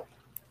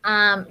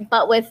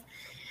 But with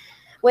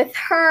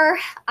her,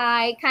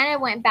 I kind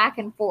of went back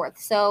and forth.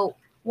 So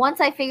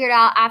once I figured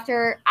out,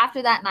 after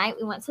that night,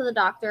 we went to the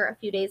doctor a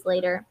few days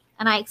later,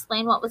 and I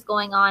explained what was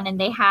going on, and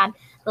they had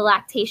the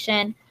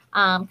lactation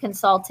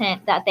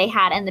consultant that they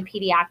had in the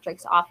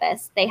pediatrics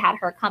office. They had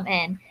her come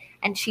in,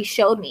 and she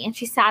showed me, and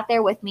she sat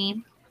there with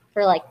me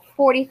for like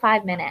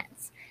 45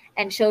 minutes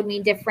and showed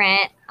me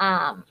different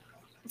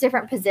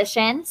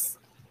positions.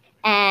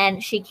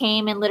 And she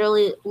came and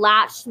literally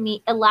latched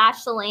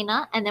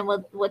Elena, and then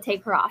would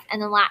take her off, and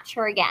then latch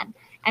her again,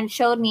 and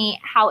showed me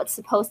how it's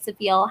supposed to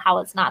feel, how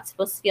it's not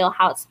supposed to feel,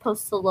 how it's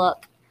supposed to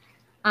look,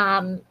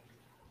 and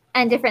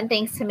different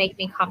things to make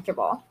me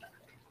comfortable.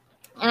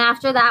 And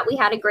after that, we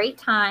had a great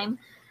time.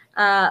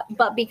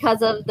 But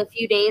because of the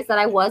few days that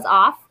I was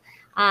off,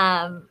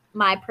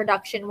 my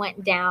production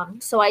went down.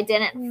 So I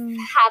didn't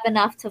have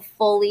enough to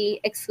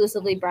fully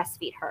exclusively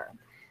breastfeed her.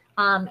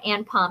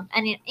 And pump.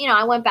 And,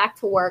 I went back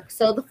to work.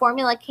 So the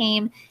formula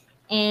came,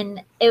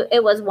 and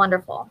it was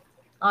wonderful.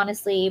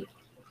 Honestly,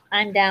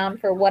 I'm down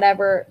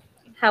for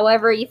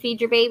however you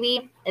feed your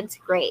baby. It's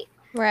great.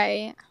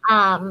 Right.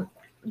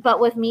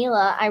 But with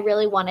Mila, I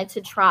really wanted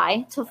to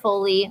try to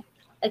fully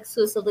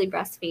exclusively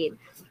breastfeed.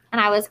 And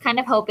I was kind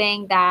of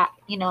hoping that,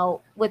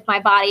 with my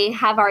body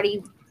having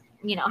already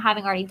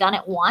done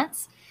it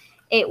once,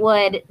 it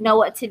would know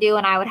what to do,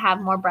 and I would have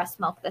more breast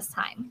milk this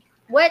time,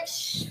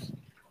 which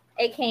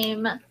it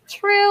came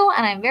true,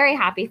 and I'm very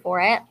happy for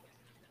it.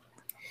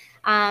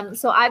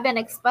 So I've been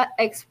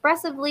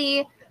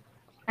exclusively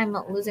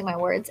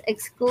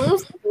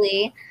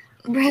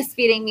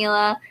breastfeeding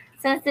Mila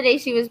since the day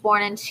she was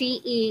born, and she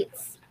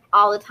eats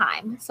all the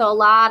time. So a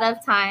lot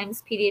of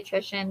times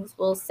pediatricians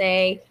will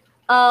say,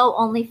 oh,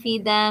 only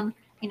feed them,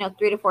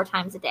 3 to 4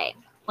 times a day.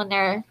 when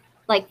they're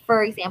like,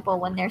 for example,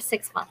 when they're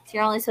 6 months,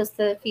 you're only supposed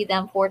to feed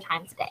them 4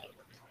 times a day.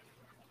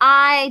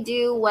 I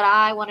do what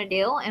I want to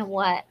do and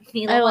what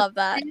Mila I wants love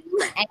that. to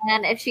do.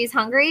 And if she's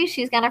hungry,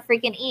 she's going to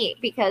freaking eat,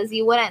 because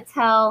you wouldn't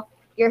tell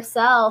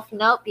yourself,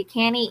 nope, you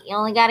can't eat. You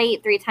only got to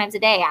eat 3 times a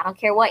day. I don't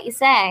care what you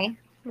say.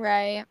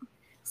 Right.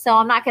 So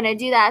I'm not going to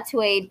do that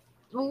to a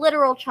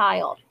literal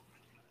child.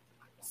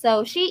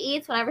 So she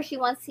eats whenever she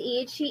wants to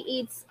eat. She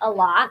eats a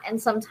lot,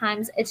 and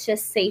sometimes it's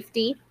just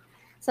safety.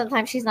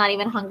 Sometimes she's not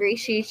even hungry.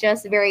 She's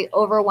just very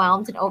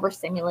overwhelmed and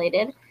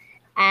overstimulated.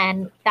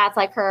 And that's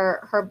like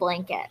her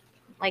blanket,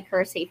 like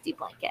her safety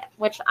blanket,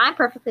 which I'm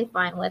perfectly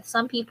fine with.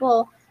 Some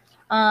people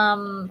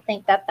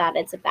think that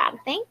is a bad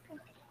thing,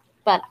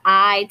 but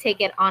I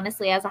take it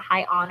honestly as a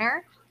high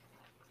honor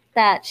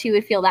that she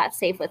would feel that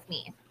safe with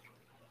me.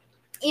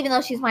 Even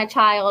though she's my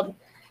child,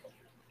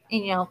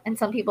 and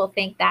some people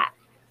think that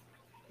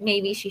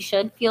maybe she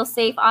should feel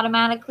safe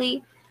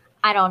automatically.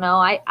 I don't know.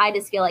 I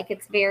just feel like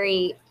it's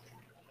very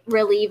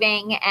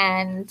relieving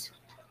and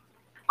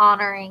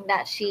honoring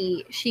that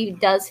she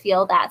does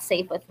feel that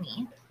safe with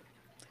me.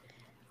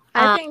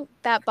 I think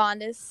that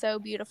bond is so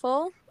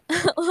beautiful.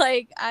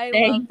 Like, I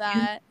love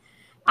that.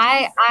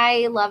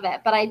 I love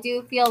it, but I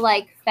do feel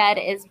like fed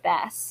is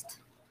best.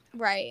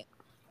 Right.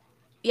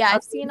 Yeah,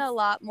 I've seen a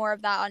lot more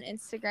of that on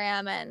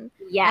Instagram, and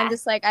Yeah. I'm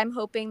just like, I'm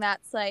hoping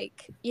that's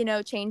like,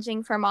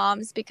 changing for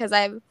moms, because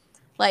I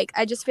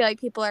just feel like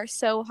people are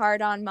so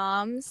hard on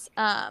moms,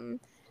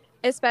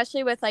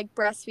 especially with like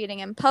breastfeeding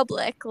in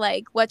public.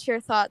 Like, what's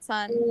your thoughts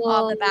on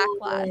all the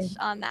backlash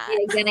on that?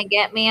 You're gonna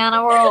get me on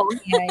a roll.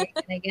 Yeah, you're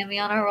gonna get me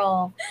on a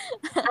roll.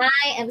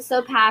 I am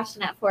so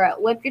passionate for it.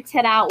 Whip your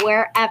tit out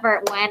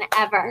wherever,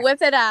 whenever.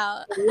 Whip it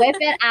out. Whip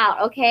it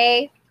out,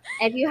 okay?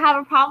 If you have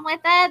a problem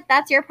with it,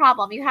 that's your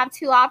problem. You have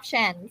 2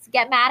 options.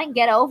 Get mad and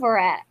get over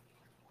it.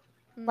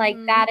 Like,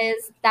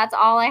 that's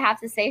all I have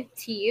to say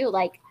to you.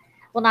 Like,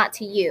 well, not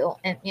to you,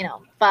 and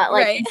but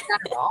like in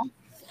general.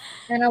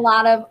 And a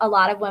lot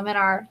of women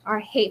are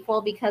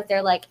hateful because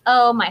they're like,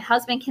 oh, my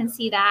husband can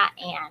see that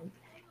and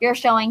you're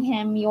showing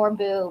him your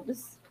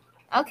boobs.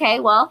 Okay,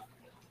 well,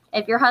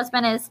 if your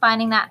husband is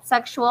finding that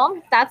sexual,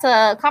 that's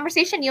a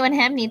conversation you and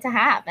him need to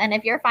have. And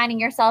if you're finding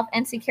yourself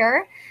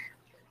insecure,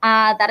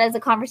 that is a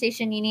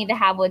conversation you need to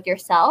have with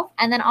yourself,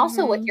 and then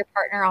also with your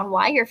partner on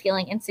why you're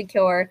feeling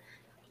insecure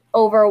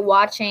over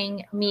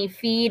watching me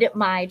feed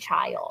my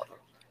child.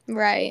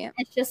 Right.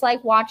 It's just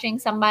like watching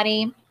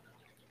somebody,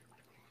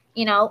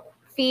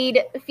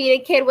 feed a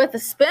kid with a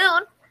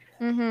spoon.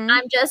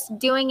 I'm just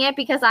doing it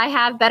because I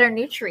have better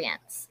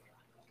nutrients,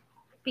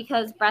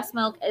 because breast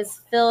milk is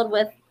filled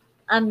with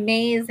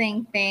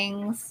amazing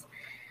things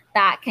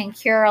that can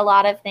cure a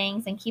lot of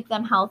things and keep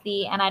them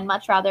healthy, and I'd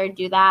much rather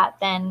do that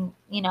than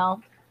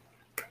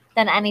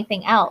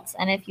anything else.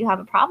 And if you have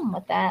a problem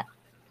with that,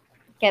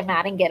 get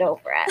mad and get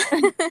over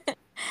it.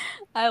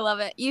 I love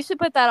it. You should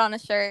put that on a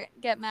shirt.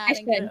 Get mad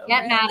and get over it.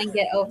 Get mad and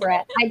get over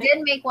it. I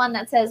did make one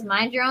that says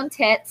mind your own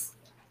tits.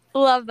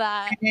 Love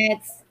that.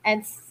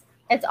 And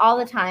it's all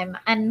the time.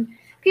 And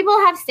people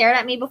have stared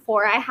at me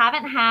before. I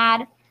haven't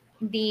had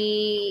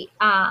the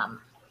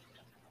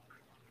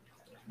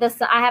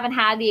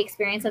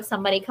experience of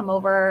somebody come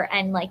over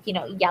and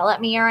yell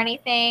at me or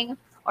anything,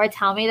 or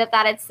tell me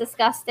that it's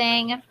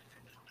disgusting.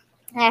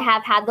 I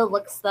have had the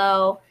looks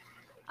though.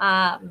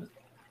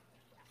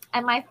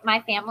 And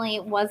my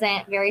family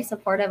wasn't very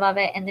supportive of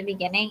it in the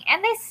beginning,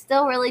 and they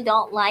still really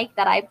don't like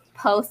that I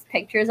post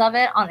pictures of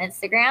it on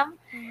Instagram.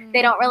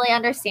 They don't really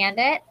understand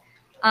it.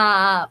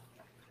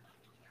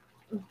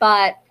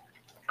 But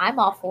I'm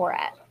all for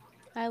it.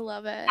 I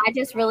love it. I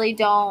just really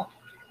don't.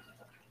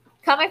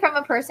 Coming from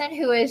a person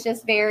who is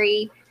just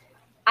I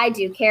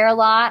do care a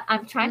lot.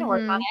 I'm trying to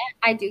work on it.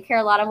 I do care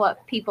a lot of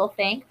what people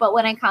think. But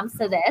when it comes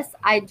to this,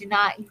 I do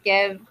not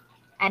give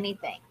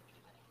anything.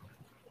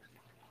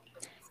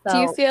 So, do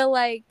you feel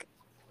like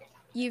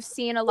you've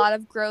seen a lot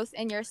of growth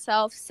in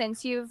yourself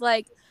since you've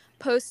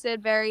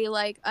posted very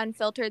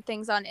unfiltered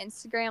things on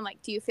Instagram?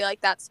 Do you feel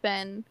like that's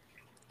been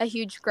a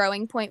huge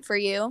growing point for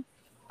you?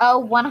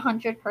 Oh,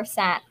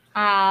 100%.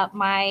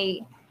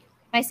 My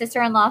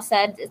sister-in-law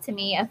said to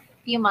me a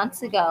few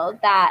months ago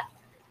that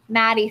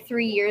Maddie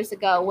 3 years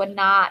ago would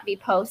not be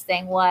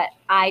posting what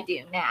I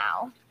do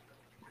now.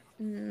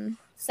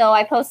 So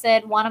I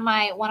posted one of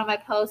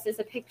my posts is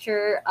a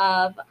picture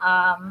of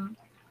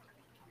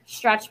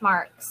stretch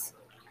marks,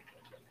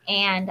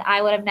 and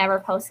I would have never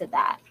posted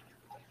that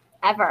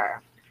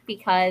ever,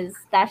 because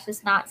that's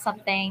just not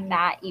something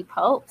that you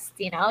post.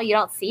 You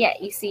don't see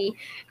it. You see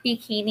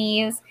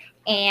bikinis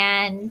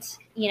and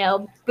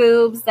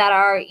boobs that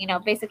are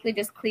basically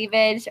just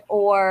cleavage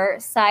or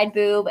side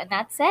boob, and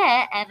that's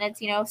it, and it's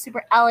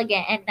super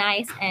elegant and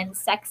nice and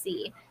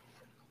sexy,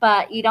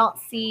 but you don't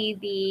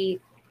see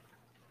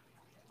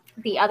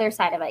the other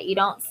side of it. You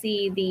don't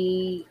see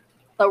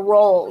the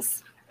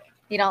rolls.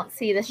 You don't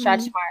see the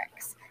stretch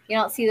marks. You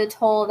don't see the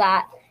toll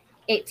that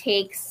it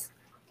takes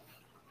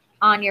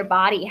on your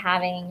body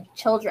having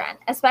children.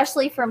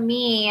 Especially for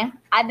me,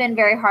 I've been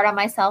very hard on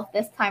myself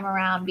this time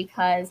around,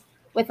 because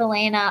with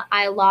Elena,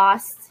 I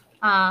lost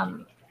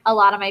a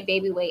lot of my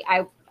baby weight.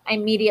 I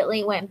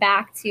immediately went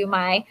back to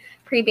my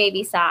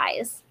pre-baby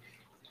size.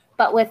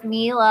 But with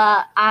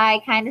Mila,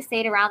 I kind of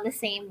stayed around the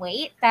same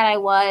weight that I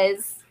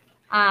was,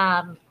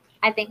 I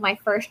think my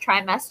first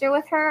trimester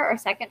with her or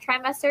second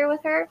trimester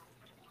with her.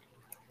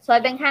 So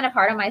I've been kind of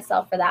hard on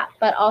myself for that.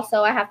 But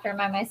also I have to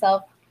remind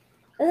myself,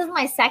 this is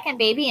my second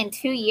baby in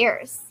 2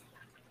 years.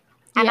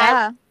 And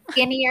I'm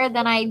skinnier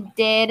than I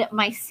did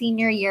my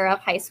senior year of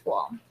high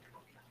school.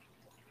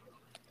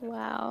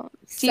 Wow.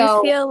 Do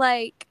you feel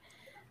like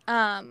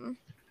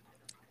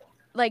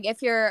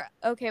if you're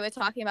okay with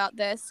talking about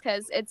this,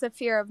 because it's a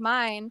fear of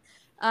mine,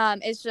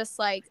 it's just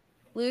like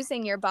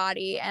losing your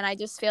body. And I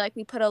just feel like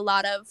we put a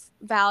lot of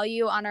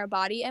value on our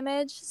body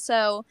image.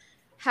 So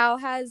how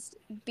has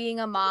being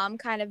a mom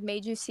kind of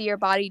made you see your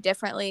body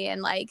differently?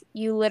 And like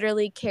you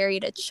literally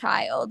carried a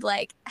child.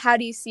 Like, how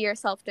do you see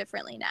yourself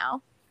differently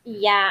now?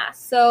 Yeah.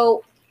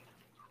 So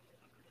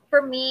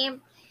for me,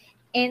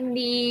 in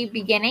the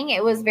beginning,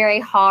 it was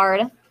very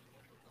hard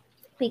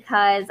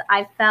because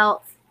I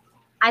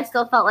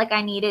still felt like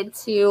I needed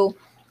to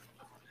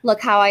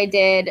look how I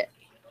did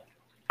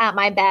at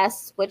my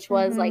best, which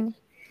was like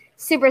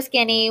super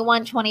skinny,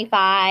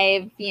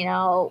 125,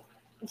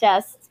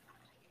 just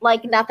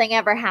like nothing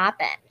ever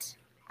happened.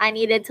 I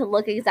needed to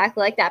look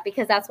exactly like that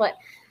because that's what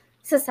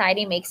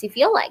society makes you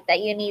feel like, that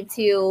you need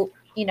to,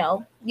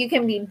 you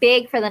can be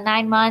big for the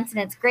 9 months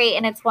and it's great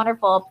and it's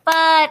wonderful,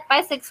 but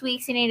by 6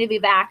 weeks you need to be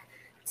back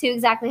to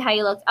exactly how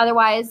you looked.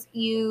 Otherwise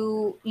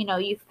you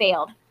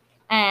failed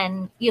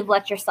and you've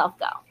let yourself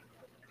go.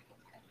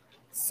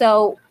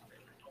 So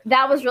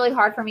that was really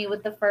hard for me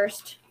with the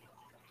first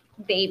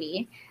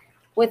baby.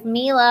 With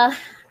Mila,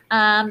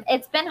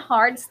 it's been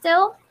hard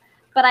still,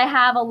 but I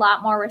have a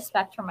lot more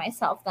respect for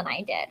myself than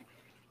I did.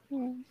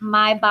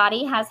 My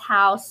body has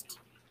housed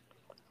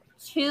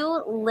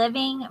 2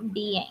 living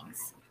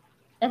beings.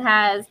 It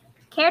has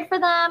cared for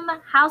them,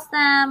 housed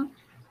them,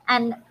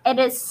 and it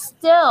is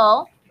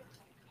still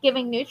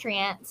giving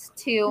nutrients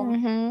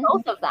to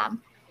both of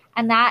them.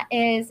 And that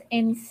is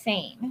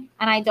insane.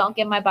 And I don't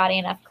give my body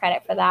enough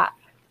credit for that.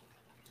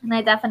 And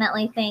I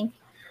definitely think,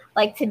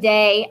 like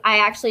today, I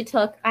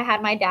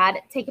had my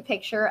dad take a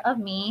picture of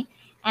me,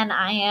 and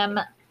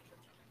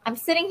I'm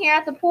sitting here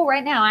at the pool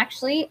right now,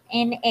 actually,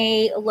 in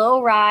a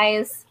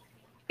low-rise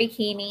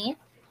bikini.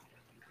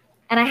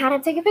 And I had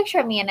him take a picture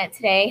of me in it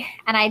today,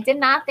 and I did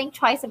not think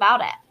twice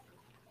about it.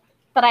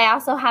 But I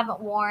also haven't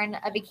worn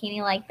a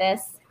bikini like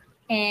this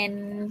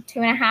in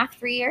 2.5,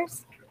 3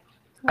 years.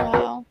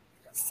 Wow.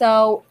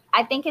 So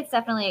I think it's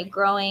definitely a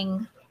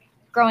growing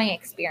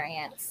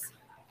experience.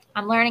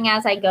 I'm learning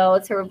as I go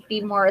to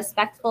be more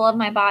respectful of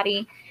my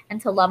body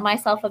and to love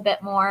myself a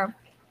bit more.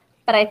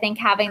 But I think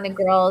having the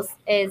girls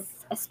is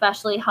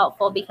especially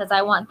helpful because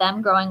I want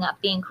them growing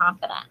up being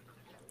confident.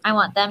 I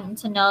want them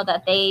to know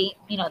that they,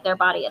 their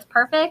body is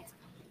perfect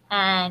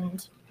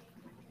and,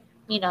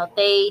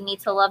 they need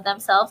to love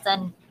themselves.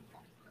 And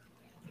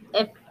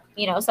if,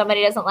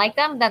 somebody doesn't like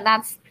them, then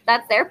that's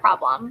their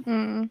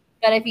problem.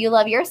 But if you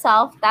love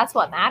yourself, that's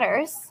what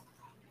matters.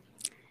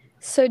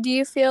 So do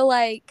you feel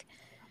like,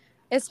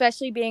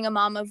 especially being a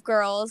mom of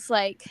girls,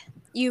 like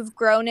you've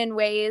grown in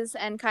ways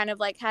and kind of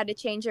like had to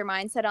change your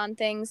mindset on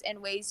things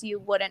in ways you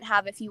wouldn't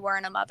have if you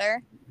weren't a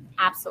mother?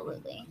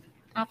 Absolutely.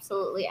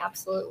 Absolutely.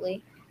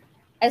 Absolutely.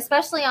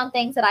 Especially on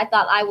things that I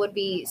thought I would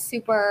be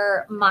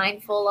super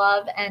mindful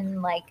of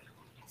and like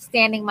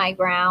standing my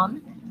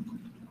ground.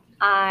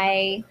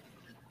 I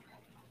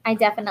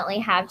definitely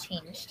have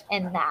changed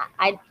in that.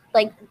 I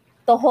like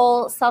the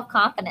whole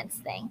self-confidence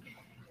thing.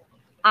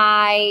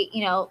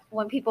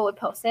 When people would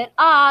post it,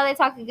 they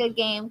talk a good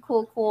game.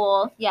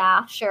 Cool.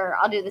 Yeah, sure.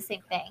 I'll do the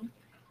same thing.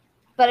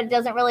 But it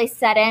doesn't really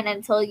set in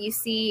until you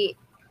see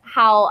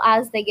how,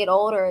 as they get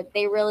older,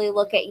 they really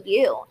look at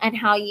you and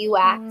how you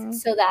act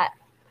so that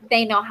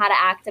they know how to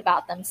act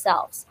about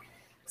themselves.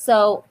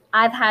 So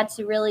I've had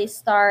to really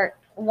start,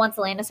 once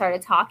Elena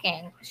started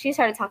talking, she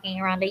started talking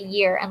around a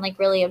year and like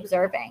really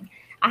observing.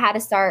 I had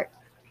to start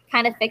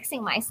kind of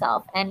fixing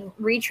myself and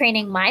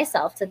retraining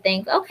myself to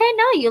think, okay,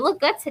 no, you look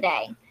good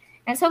today.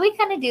 And so we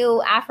kind of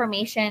do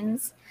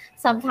affirmations.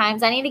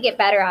 Sometimes I need to get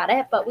better at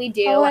it, but we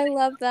do. Oh, I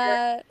love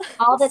that.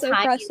 All the so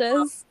time.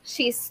 Precious.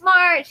 She's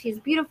smart. She's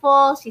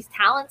beautiful. She's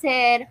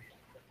talented.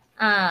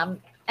 And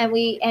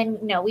we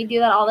do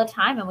that all the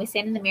time. And we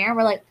stand in the mirror and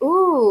we're like,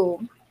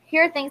 ooh,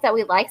 here are things that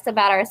we like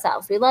about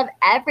ourselves. We love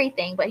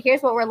everything, but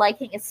here's what we're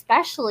liking,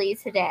 especially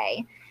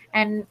today.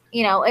 And,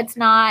 it's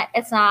not,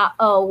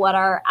 what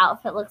our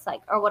outfit looks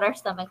like or what our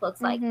stomach looks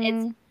like.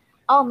 It's,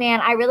 oh man,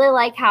 I really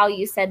like how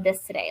you said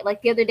this today.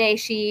 Like the other day,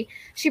 she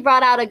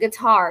brought out a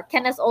guitar,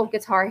 Kenneth's old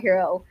Guitar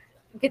Hero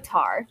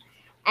guitar.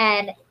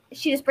 And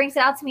she just brings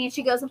it out to me and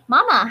she goes,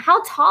 Mama,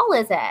 how tall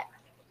is it?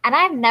 And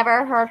I've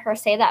never heard her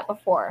say that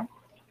before,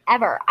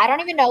 ever. I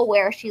don't even know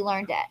where she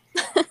learned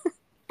it.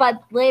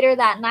 But later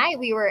that night,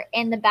 we were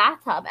in the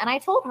bathtub and I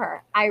told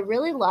her, I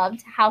really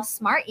loved how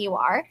smart you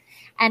are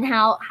and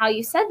how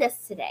you said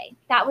this today.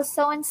 That was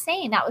so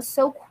insane. That was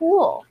so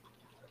cool.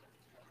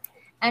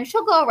 And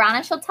she'll go around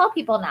and she'll tell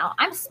people now,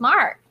 I'm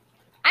smart.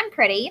 I'm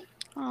pretty.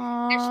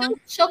 And Aww.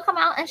 she'll come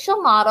out and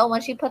she'll model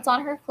when she puts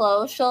on her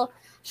clothes. She'll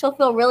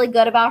feel really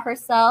good about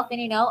herself, and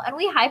and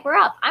we hype her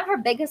up. I'm her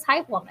biggest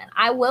hype woman.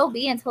 I will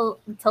be until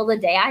the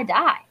day I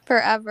die.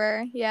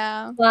 Forever.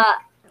 Yeah. But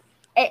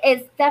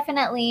it's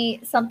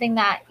definitely something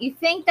that you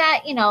think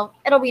that,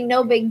 it'll be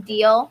no big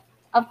deal.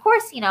 Of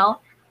course,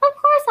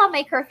 I'll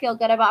make her feel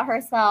good about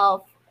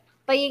herself.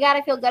 But you got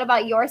to feel good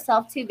about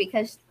yourself too,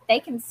 because they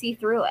can see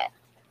through it.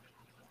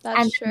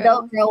 That's And true.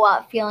 they'll grow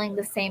up feeling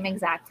the same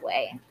exact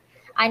way.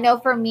 I know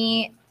for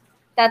me,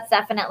 that's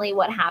definitely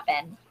what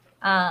happened.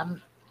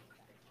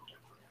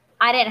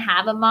 I didn't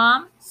have a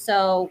mom,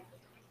 so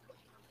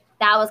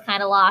that was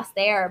kind of lost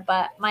there.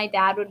 But my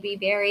dad would be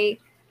very,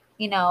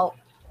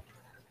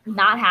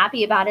 not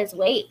happy about his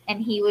weight,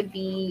 and he would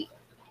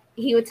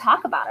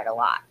talk about it a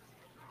lot.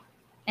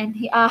 And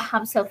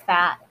I'm so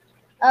fat.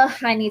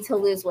 I need to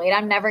lose weight.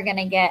 I'm never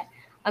gonna get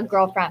a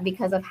girlfriend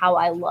because of how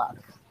I look.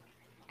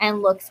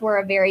 And looks were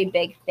a very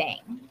big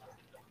thing.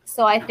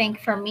 So I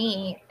think for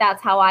me,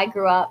 that's how I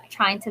grew up,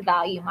 trying to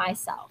value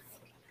myself.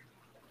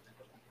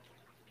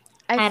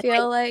 I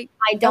feel like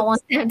I don't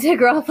want them to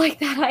grow up like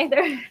that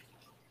either.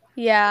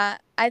 Yeah,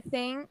 I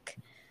think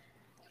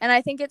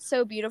it's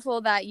so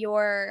beautiful that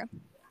you're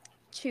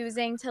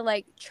choosing to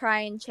like try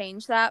and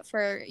change that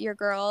for your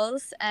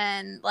girls,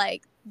 and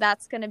like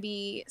that's going to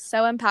be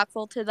so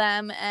impactful to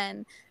them.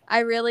 And I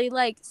really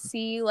like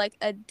see like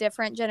a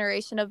different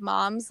generation of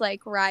moms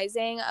like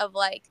rising, of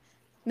like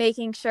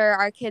making sure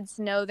our kids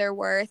know their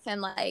worth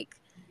and like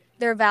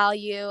their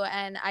value.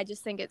 And I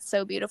just think it's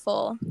so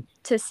beautiful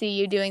to see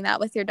you doing that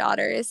with your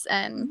daughters.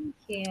 And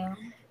Thank you.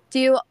 do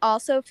you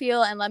also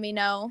feel, and let me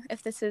know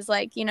if this is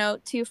like,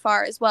 too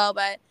far as well,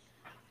 but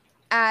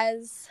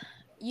as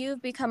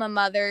you've become a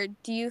mother,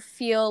 do you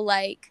feel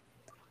like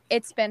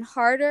it's been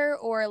harder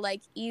or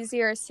like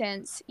easier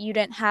since you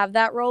didn't have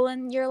that role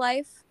in your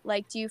life?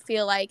 Like, do you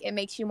feel like it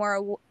makes you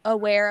more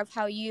aware of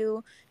how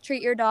you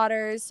treat your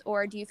daughters,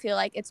 or do you feel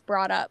like it's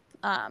brought up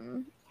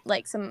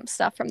like some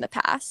stuff from the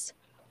past?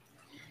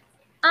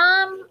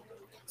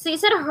 So you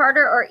said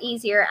harder or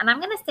easier, and I'm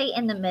going to say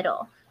in the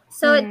middle.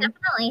 So it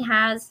definitely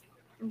has.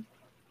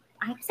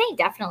 I'm saying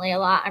definitely a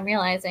lot, I'm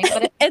realizing,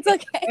 but it's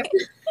okay.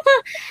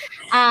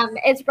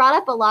 It's brought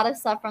up a lot of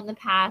stuff from the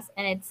past,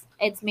 and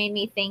it's made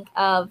me think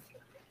of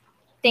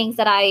things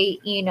that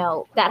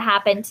that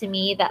happened to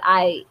me that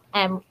I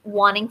am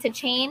wanting to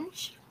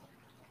change,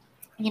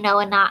 and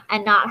not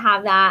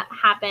have that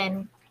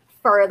happen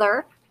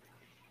further,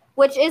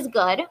 which is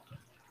good.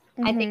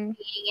 I think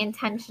being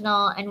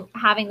intentional and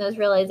having those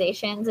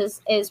realizations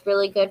is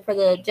really good for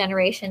the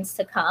generations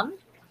to come.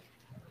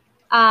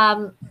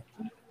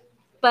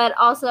 But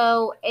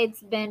also it has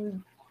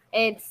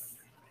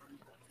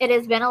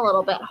been a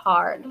little bit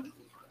hard,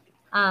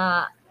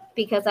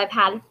 because I've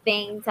had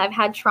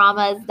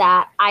traumas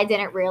that I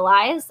didn't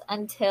realize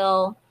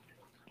until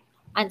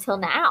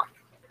now.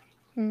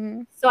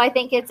 So I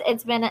think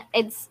it's been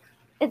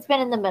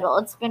in the middle.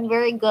 It's been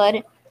very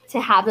good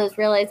to have those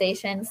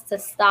realizations to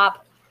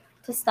stop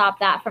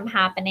that from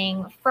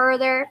happening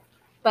further,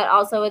 but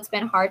also it's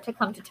been hard to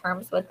come to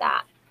terms with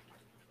that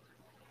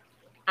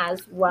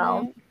as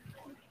well.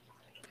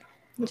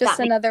 Right. Just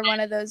another one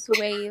of those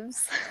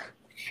waves.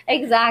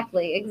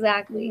 Exactly.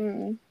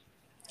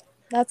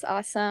 That's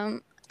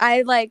awesome.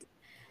 I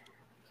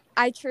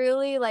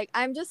truly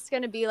I'm just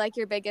going to be like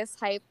your biggest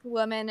hype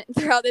woman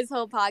throughout this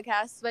whole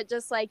podcast, but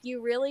just like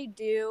you really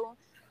do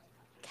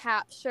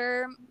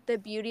capture the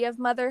beauty of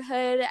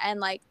motherhood. And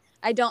like,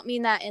 I don't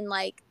mean that in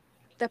like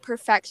the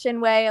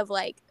perfection way of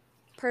like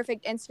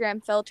perfect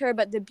Instagram filter,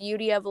 but the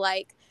beauty of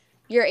like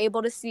you're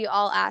able to see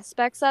all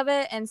aspects of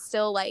it and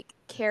still like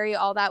carry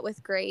all that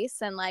with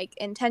grace and like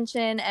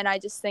intention. And I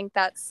just think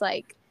that's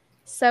like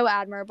so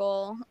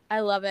admirable.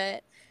 I love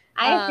it.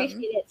 I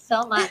appreciate it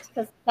so much,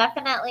 because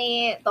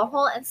definitely the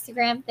whole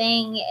Instagram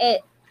thing,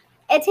 it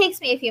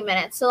takes me a few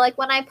minutes. So like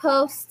when I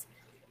post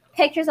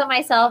pictures of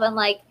myself and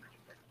like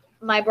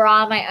my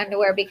bra and my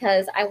underwear,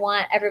 because I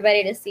want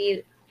everybody to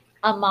see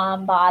a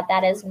mom bod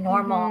that is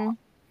normal,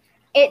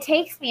 it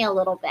takes me a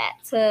little bit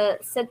to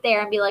sit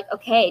there and be like,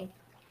 okay,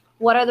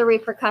 what are the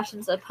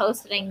repercussions of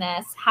posting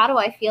this? How do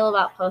I feel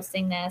about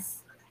posting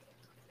this?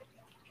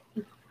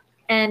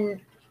 And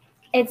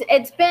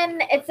it's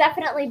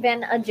definitely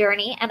been a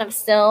journey, and I'm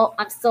still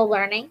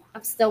learning.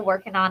 I'm still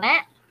working on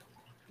it.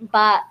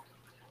 But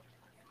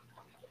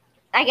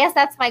I guess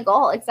that's my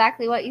goal.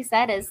 Exactly what you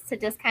said, is to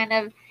just kind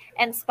of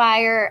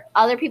inspire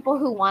other people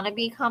who want to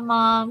become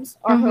moms,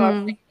 or who are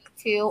planning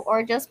to,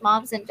 or just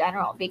moms in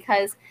general.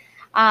 Because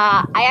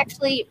I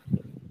actually,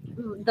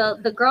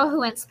 the girl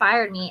who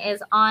inspired me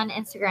is on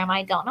Instagram.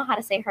 I don't know how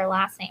to say her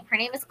last name. Her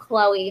name is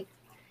Chloe,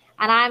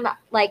 and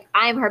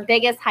I'm her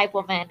biggest hype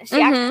woman.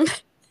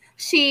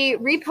 She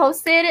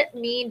reposted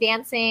me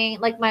dancing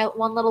like my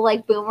one little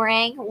like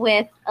boomerang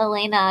with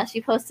Elena.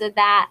 She posted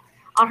that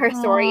on her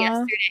story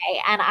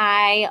yesterday, and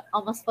I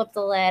almost flipped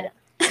the lid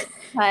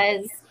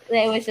because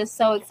it was just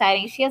so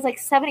exciting. She has like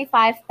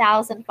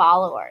 75,000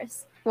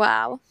 followers.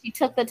 Wow. She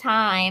took the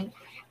time,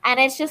 and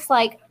it's just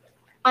like,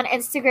 on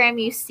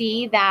Instagram you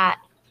see that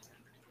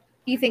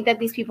you think that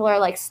these people are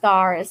like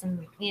stars and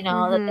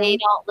that they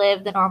don't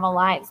live the normal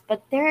lives,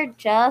 but they're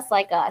just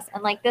like us.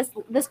 And like this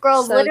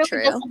girl is So literally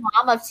true. just a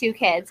mom of 2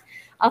 kids,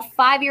 a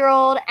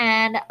 5-year-old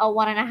and a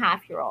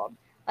 1.5-year-old.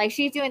 Like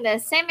she's doing the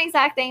same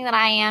exact thing that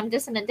I am,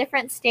 just in a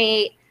different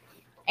state.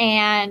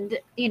 And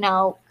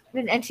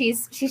and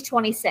she's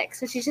 26,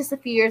 so she's just a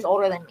few years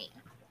older than me.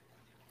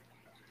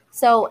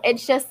 So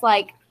it's just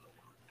like,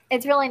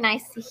 it's really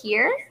nice to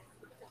hear,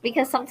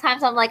 because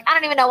sometimes I'm like, I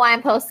don't even know why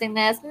I'm posting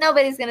this.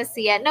 Nobody's going to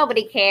see it.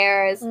 Nobody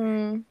cares.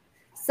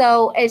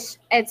 So it's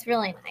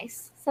really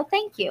nice. So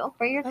thank you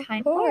for your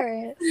kind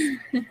words.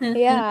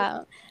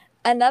 Yeah.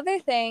 Another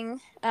thing,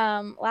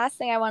 last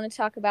thing I want to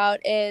talk about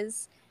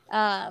is,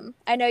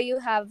 I know you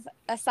have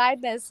a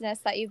side business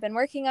that you've been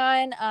working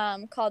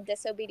on, called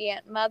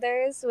Disobedient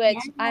Mothers, which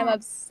I'm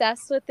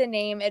obsessed with the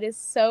name. It is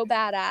so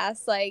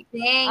badass. Like,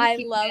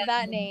 I love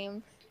that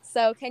name.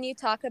 So can you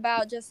talk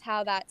about just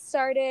how that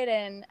started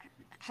and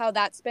how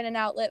that's been an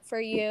outlet for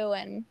you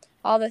and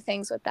all the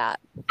things with that?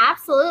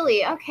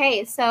 Absolutely.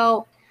 Okay.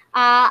 So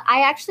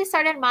I actually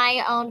started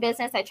my own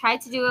business. I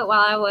tried to do it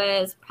while I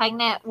was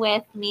pregnant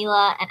with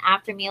Mila, and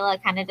after Mila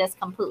kind of just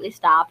completely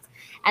stopped.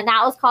 And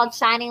that was called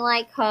Shining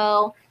Light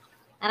Co.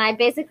 And I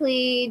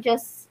basically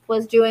just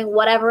was doing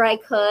whatever I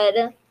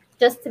could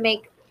just to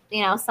make,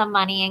 some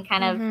money, and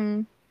kind of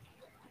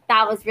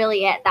that was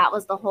really it. That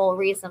was the whole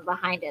reason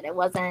behind it. It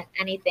wasn't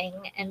anything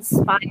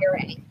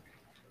inspiring.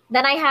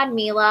 Then I had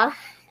Mila,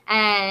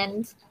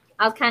 and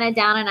I was kind of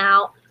down and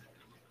out.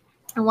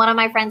 And one of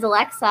my friends,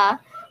 Alexa,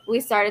 we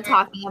started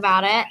talking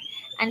about it,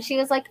 and she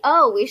was like,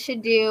 "Oh, we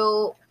should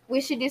do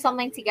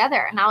something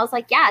together." And I was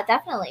like, "Yeah,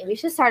 definitely. We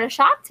should start a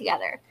shop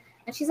together."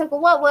 And she's like,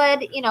 "Well, what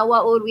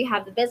would we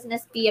have the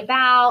business be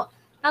about?"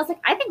 And I was like,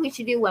 "I think we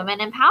should do women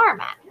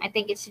empowerment. I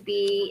think it should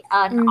be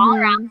an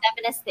all-around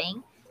feminist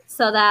thing,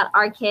 so that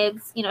our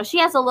kids, she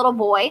has a little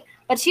boy,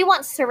 but she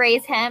wants to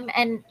raise him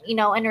and,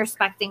 and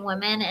respecting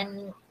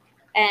women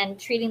and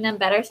treating them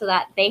better, so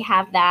that they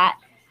have that,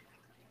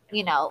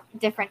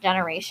 different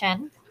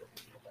generation."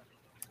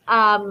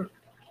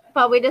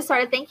 But we just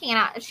started thinking,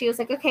 and she was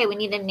like, "Okay, we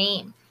need a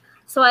name."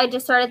 So I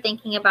just started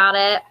thinking about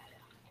it,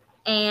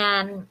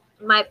 and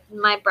my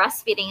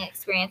breastfeeding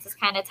experience is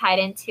kind of tied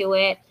into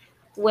it,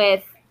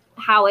 with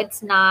how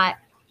it's not,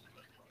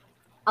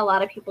 a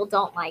lot of people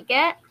don't like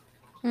it,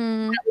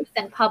 at least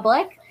in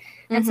public.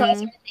 And so I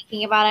started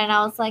thinking about it, and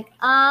I was like,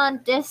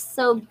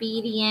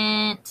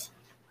 disobedient.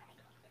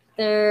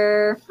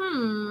 And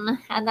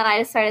then I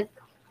just started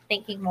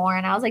thinking more,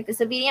 and I was like,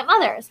 Disobedient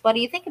Mothers. What do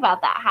you think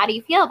about that? How do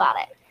you feel about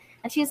it?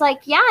 And she's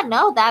like, yeah,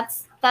 no,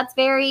 that's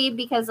very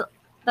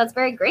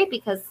great,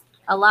 because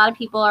a lot of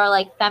people are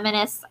like,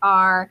 feminists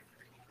are,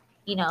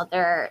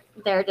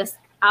 they're just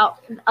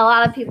out. A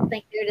lot of people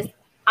think they're just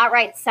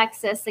outright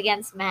sexist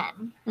against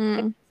men.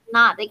 It's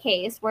not the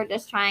case. We're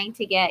just trying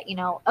to get,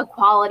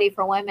 equality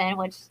for women,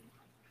 which,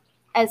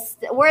 as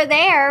we're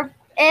there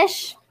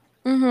ish,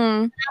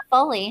 not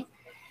fully.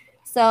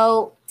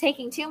 So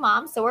taking 2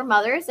 moms, so we're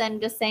mothers,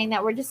 and just saying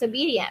that we're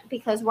disobedient,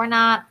 because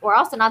we're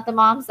also not the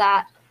moms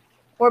that,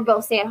 we're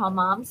both stay-at-home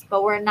moms,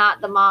 but we're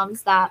not the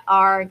moms that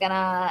are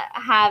gonna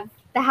have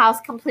the house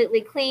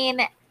completely clean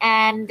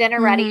and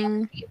dinner ready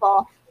for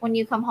people when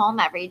you come home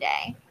every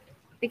day,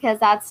 because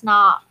that's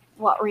not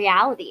what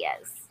reality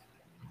is.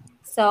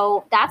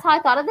 So that's how I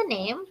thought of the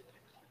name,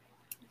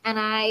 and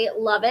I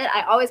love it.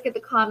 I always get the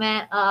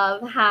comment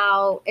of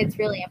how it's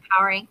really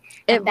empowering.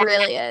 It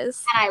really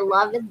is. And I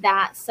love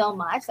that so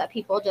much, that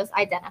people just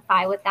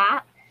identify with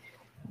that.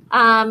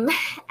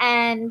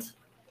 And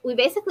we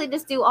basically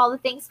just do all the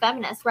things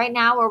feminist. Right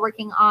now we're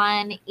working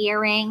on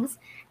earrings,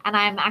 and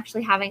I'm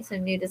actually having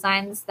some new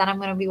designs that I'm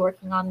going to be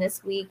working on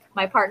this week.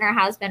 My partner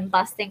has been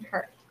busting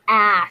her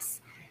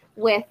ass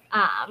with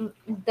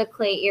the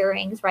clay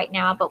earrings right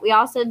now, but we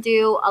also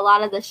do a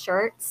lot of the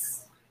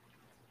shirts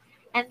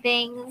and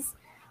things.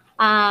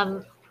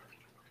 But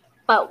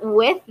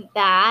with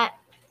that,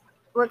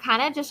 we're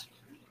kind of just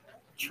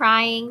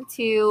trying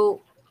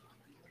to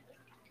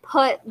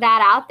put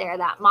that out there,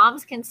 that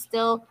moms can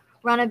still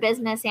run a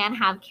business and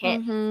have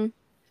kids.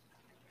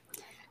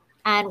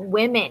 And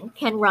women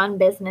can run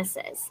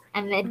businesses,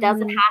 and it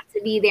doesn't have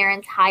to be their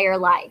entire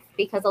life,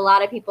 because a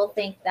lot of people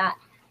think that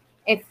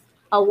if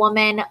a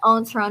woman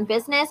owns her own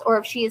business, or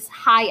if she's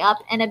high up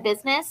in a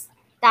business,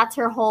 that's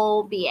her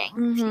whole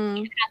being. She can't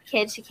have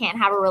kids. She can't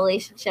have a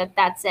relationship.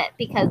 That's it,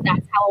 because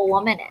that's how a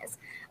woman is.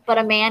 But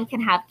a man can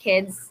have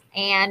kids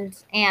and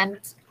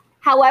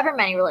however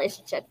many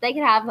relationships. They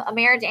could have a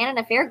marriage and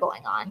an affair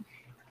going on,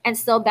 and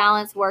still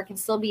balance work and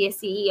still be a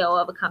CEO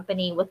of a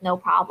company with no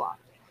problem.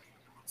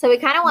 So we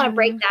kind of want to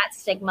break that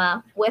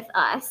stigma with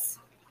us.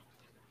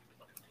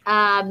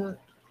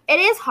 It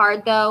is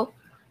hard, though,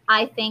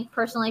 I think,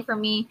 personally, for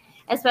me,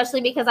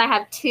 especially because I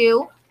have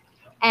 2,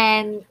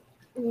 and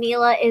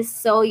Mila is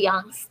so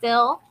young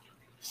still.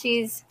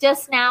 She's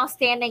just now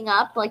standing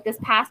up. Like this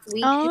past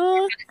week, she's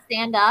trying to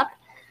stand up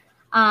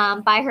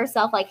by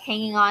herself, like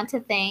hanging on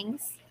to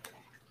things.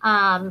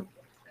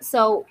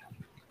 So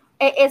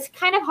it's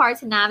kind of hard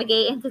to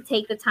navigate and to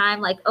take the time,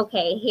 like,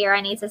 okay, here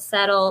I need to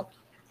settle,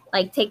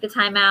 like take the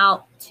time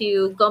out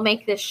to go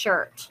make this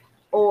shirt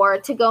or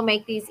to go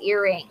make these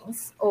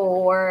earrings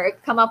or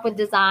come up with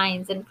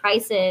designs and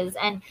prices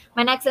and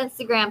my next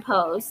Instagram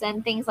post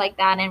and things like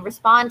that and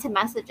respond to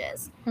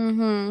messages.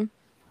 Mm-hmm.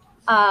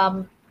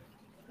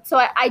 So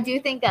I do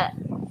think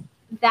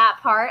that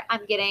part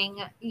I'm getting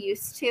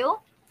used to.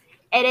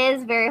 It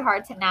is very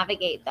hard to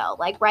navigate though.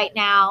 Like right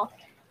now,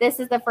 this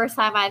is the first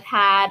time I've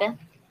had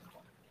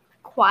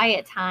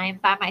quiet time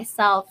by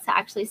myself to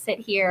actually sit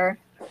here.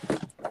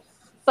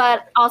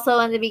 But also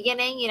in the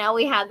beginning, you know,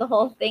 we had the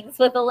whole things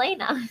with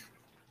Elena.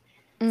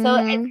 Mm-hmm. So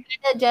it's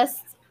kind of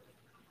just,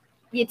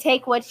 you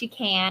take what you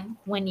can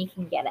when you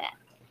can get it.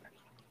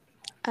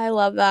 I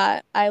love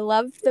that. I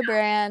love the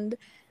brand.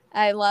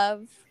 I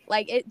love,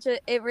 like,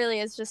 it really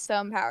is just so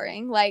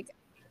empowering. Like,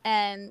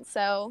 and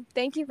so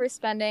thank you for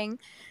spending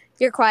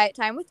your quiet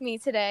time with me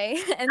today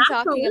and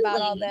talking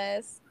about all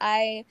this.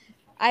 I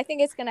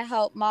think it's going to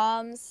help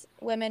moms,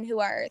 women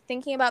who are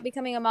thinking about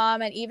becoming a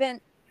mom, and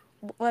even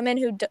women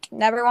who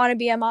never want to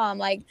be a mom.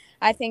 Like,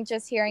 I think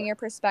just hearing your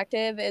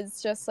perspective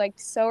is just like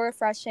so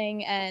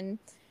refreshing. And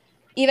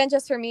even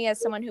just for me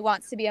as someone who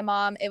wants to be a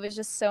mom, it was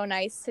just so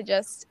nice to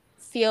just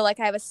feel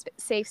like I have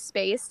a safe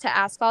space to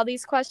ask all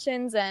these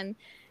questions and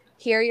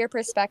hear your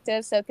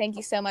perspective. So thank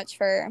you so much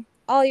for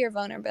all your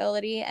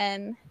vulnerability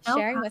and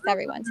sharing with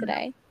everyone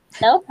today.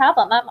 No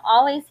problem. I'm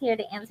always here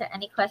to answer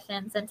any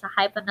questions and to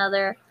hype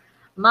another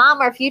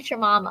mom or future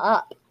mom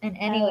up in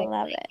any way. I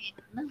love it.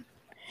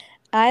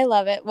 I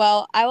love it.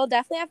 Well, I will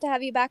definitely have to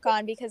have you back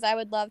on because I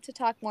would love to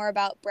talk more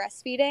about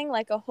breastfeeding,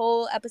 like a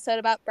whole episode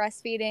about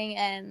breastfeeding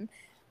and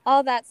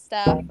all that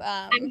stuff.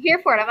 I'm here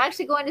for it. I'm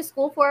actually going to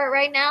school for it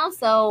right now.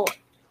 So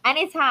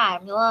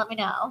anytime, you'll let me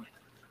know.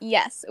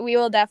 Yes, we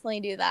will definitely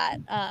do that.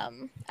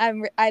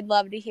 I'd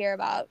love to hear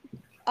about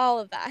all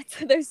of that.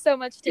 There's so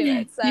much to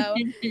it. So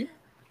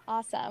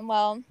awesome.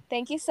 Well,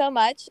 thank you so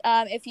much.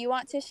 If you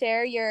want to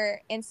share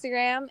your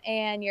Instagram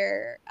and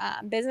your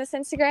business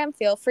Instagram,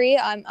 feel free.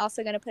 I'm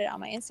also going to put it on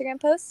my Instagram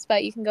posts,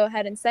 but you can go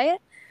ahead and say it.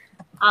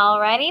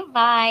 Alrighty.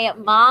 My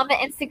mom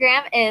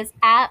Instagram is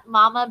at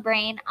Mama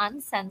Brain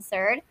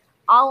Uncensored,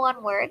 all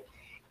one word.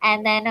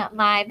 And then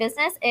my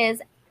business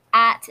is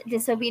at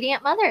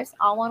Disobedient Mothers,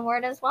 all one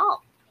word as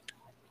well.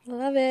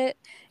 Love it.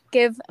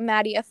 Give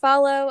Maddie a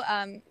follow.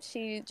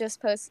 She just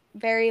posts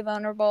very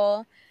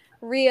vulnerable,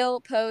 real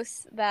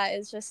posts that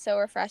is just so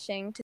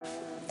refreshing.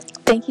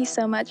 Thank you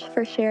so much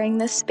for sharing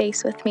this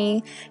space with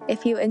me.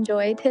 If you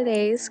enjoyed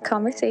today's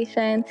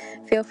conversation,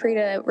 feel free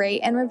to rate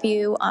and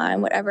review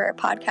on whatever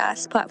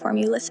podcast platform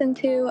you listen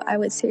to. I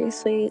would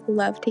seriously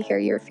love to hear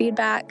your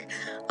feedback.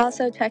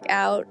 Also, check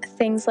out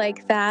Things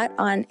Like That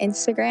on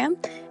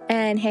Instagram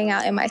and hang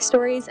out in my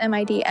stories and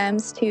my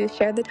DMs to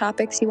share the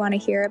topics you want to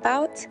hear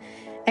about.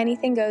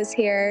 Anything goes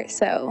here,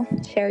 so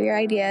share your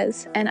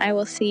ideas, and I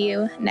will see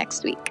you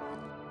next week.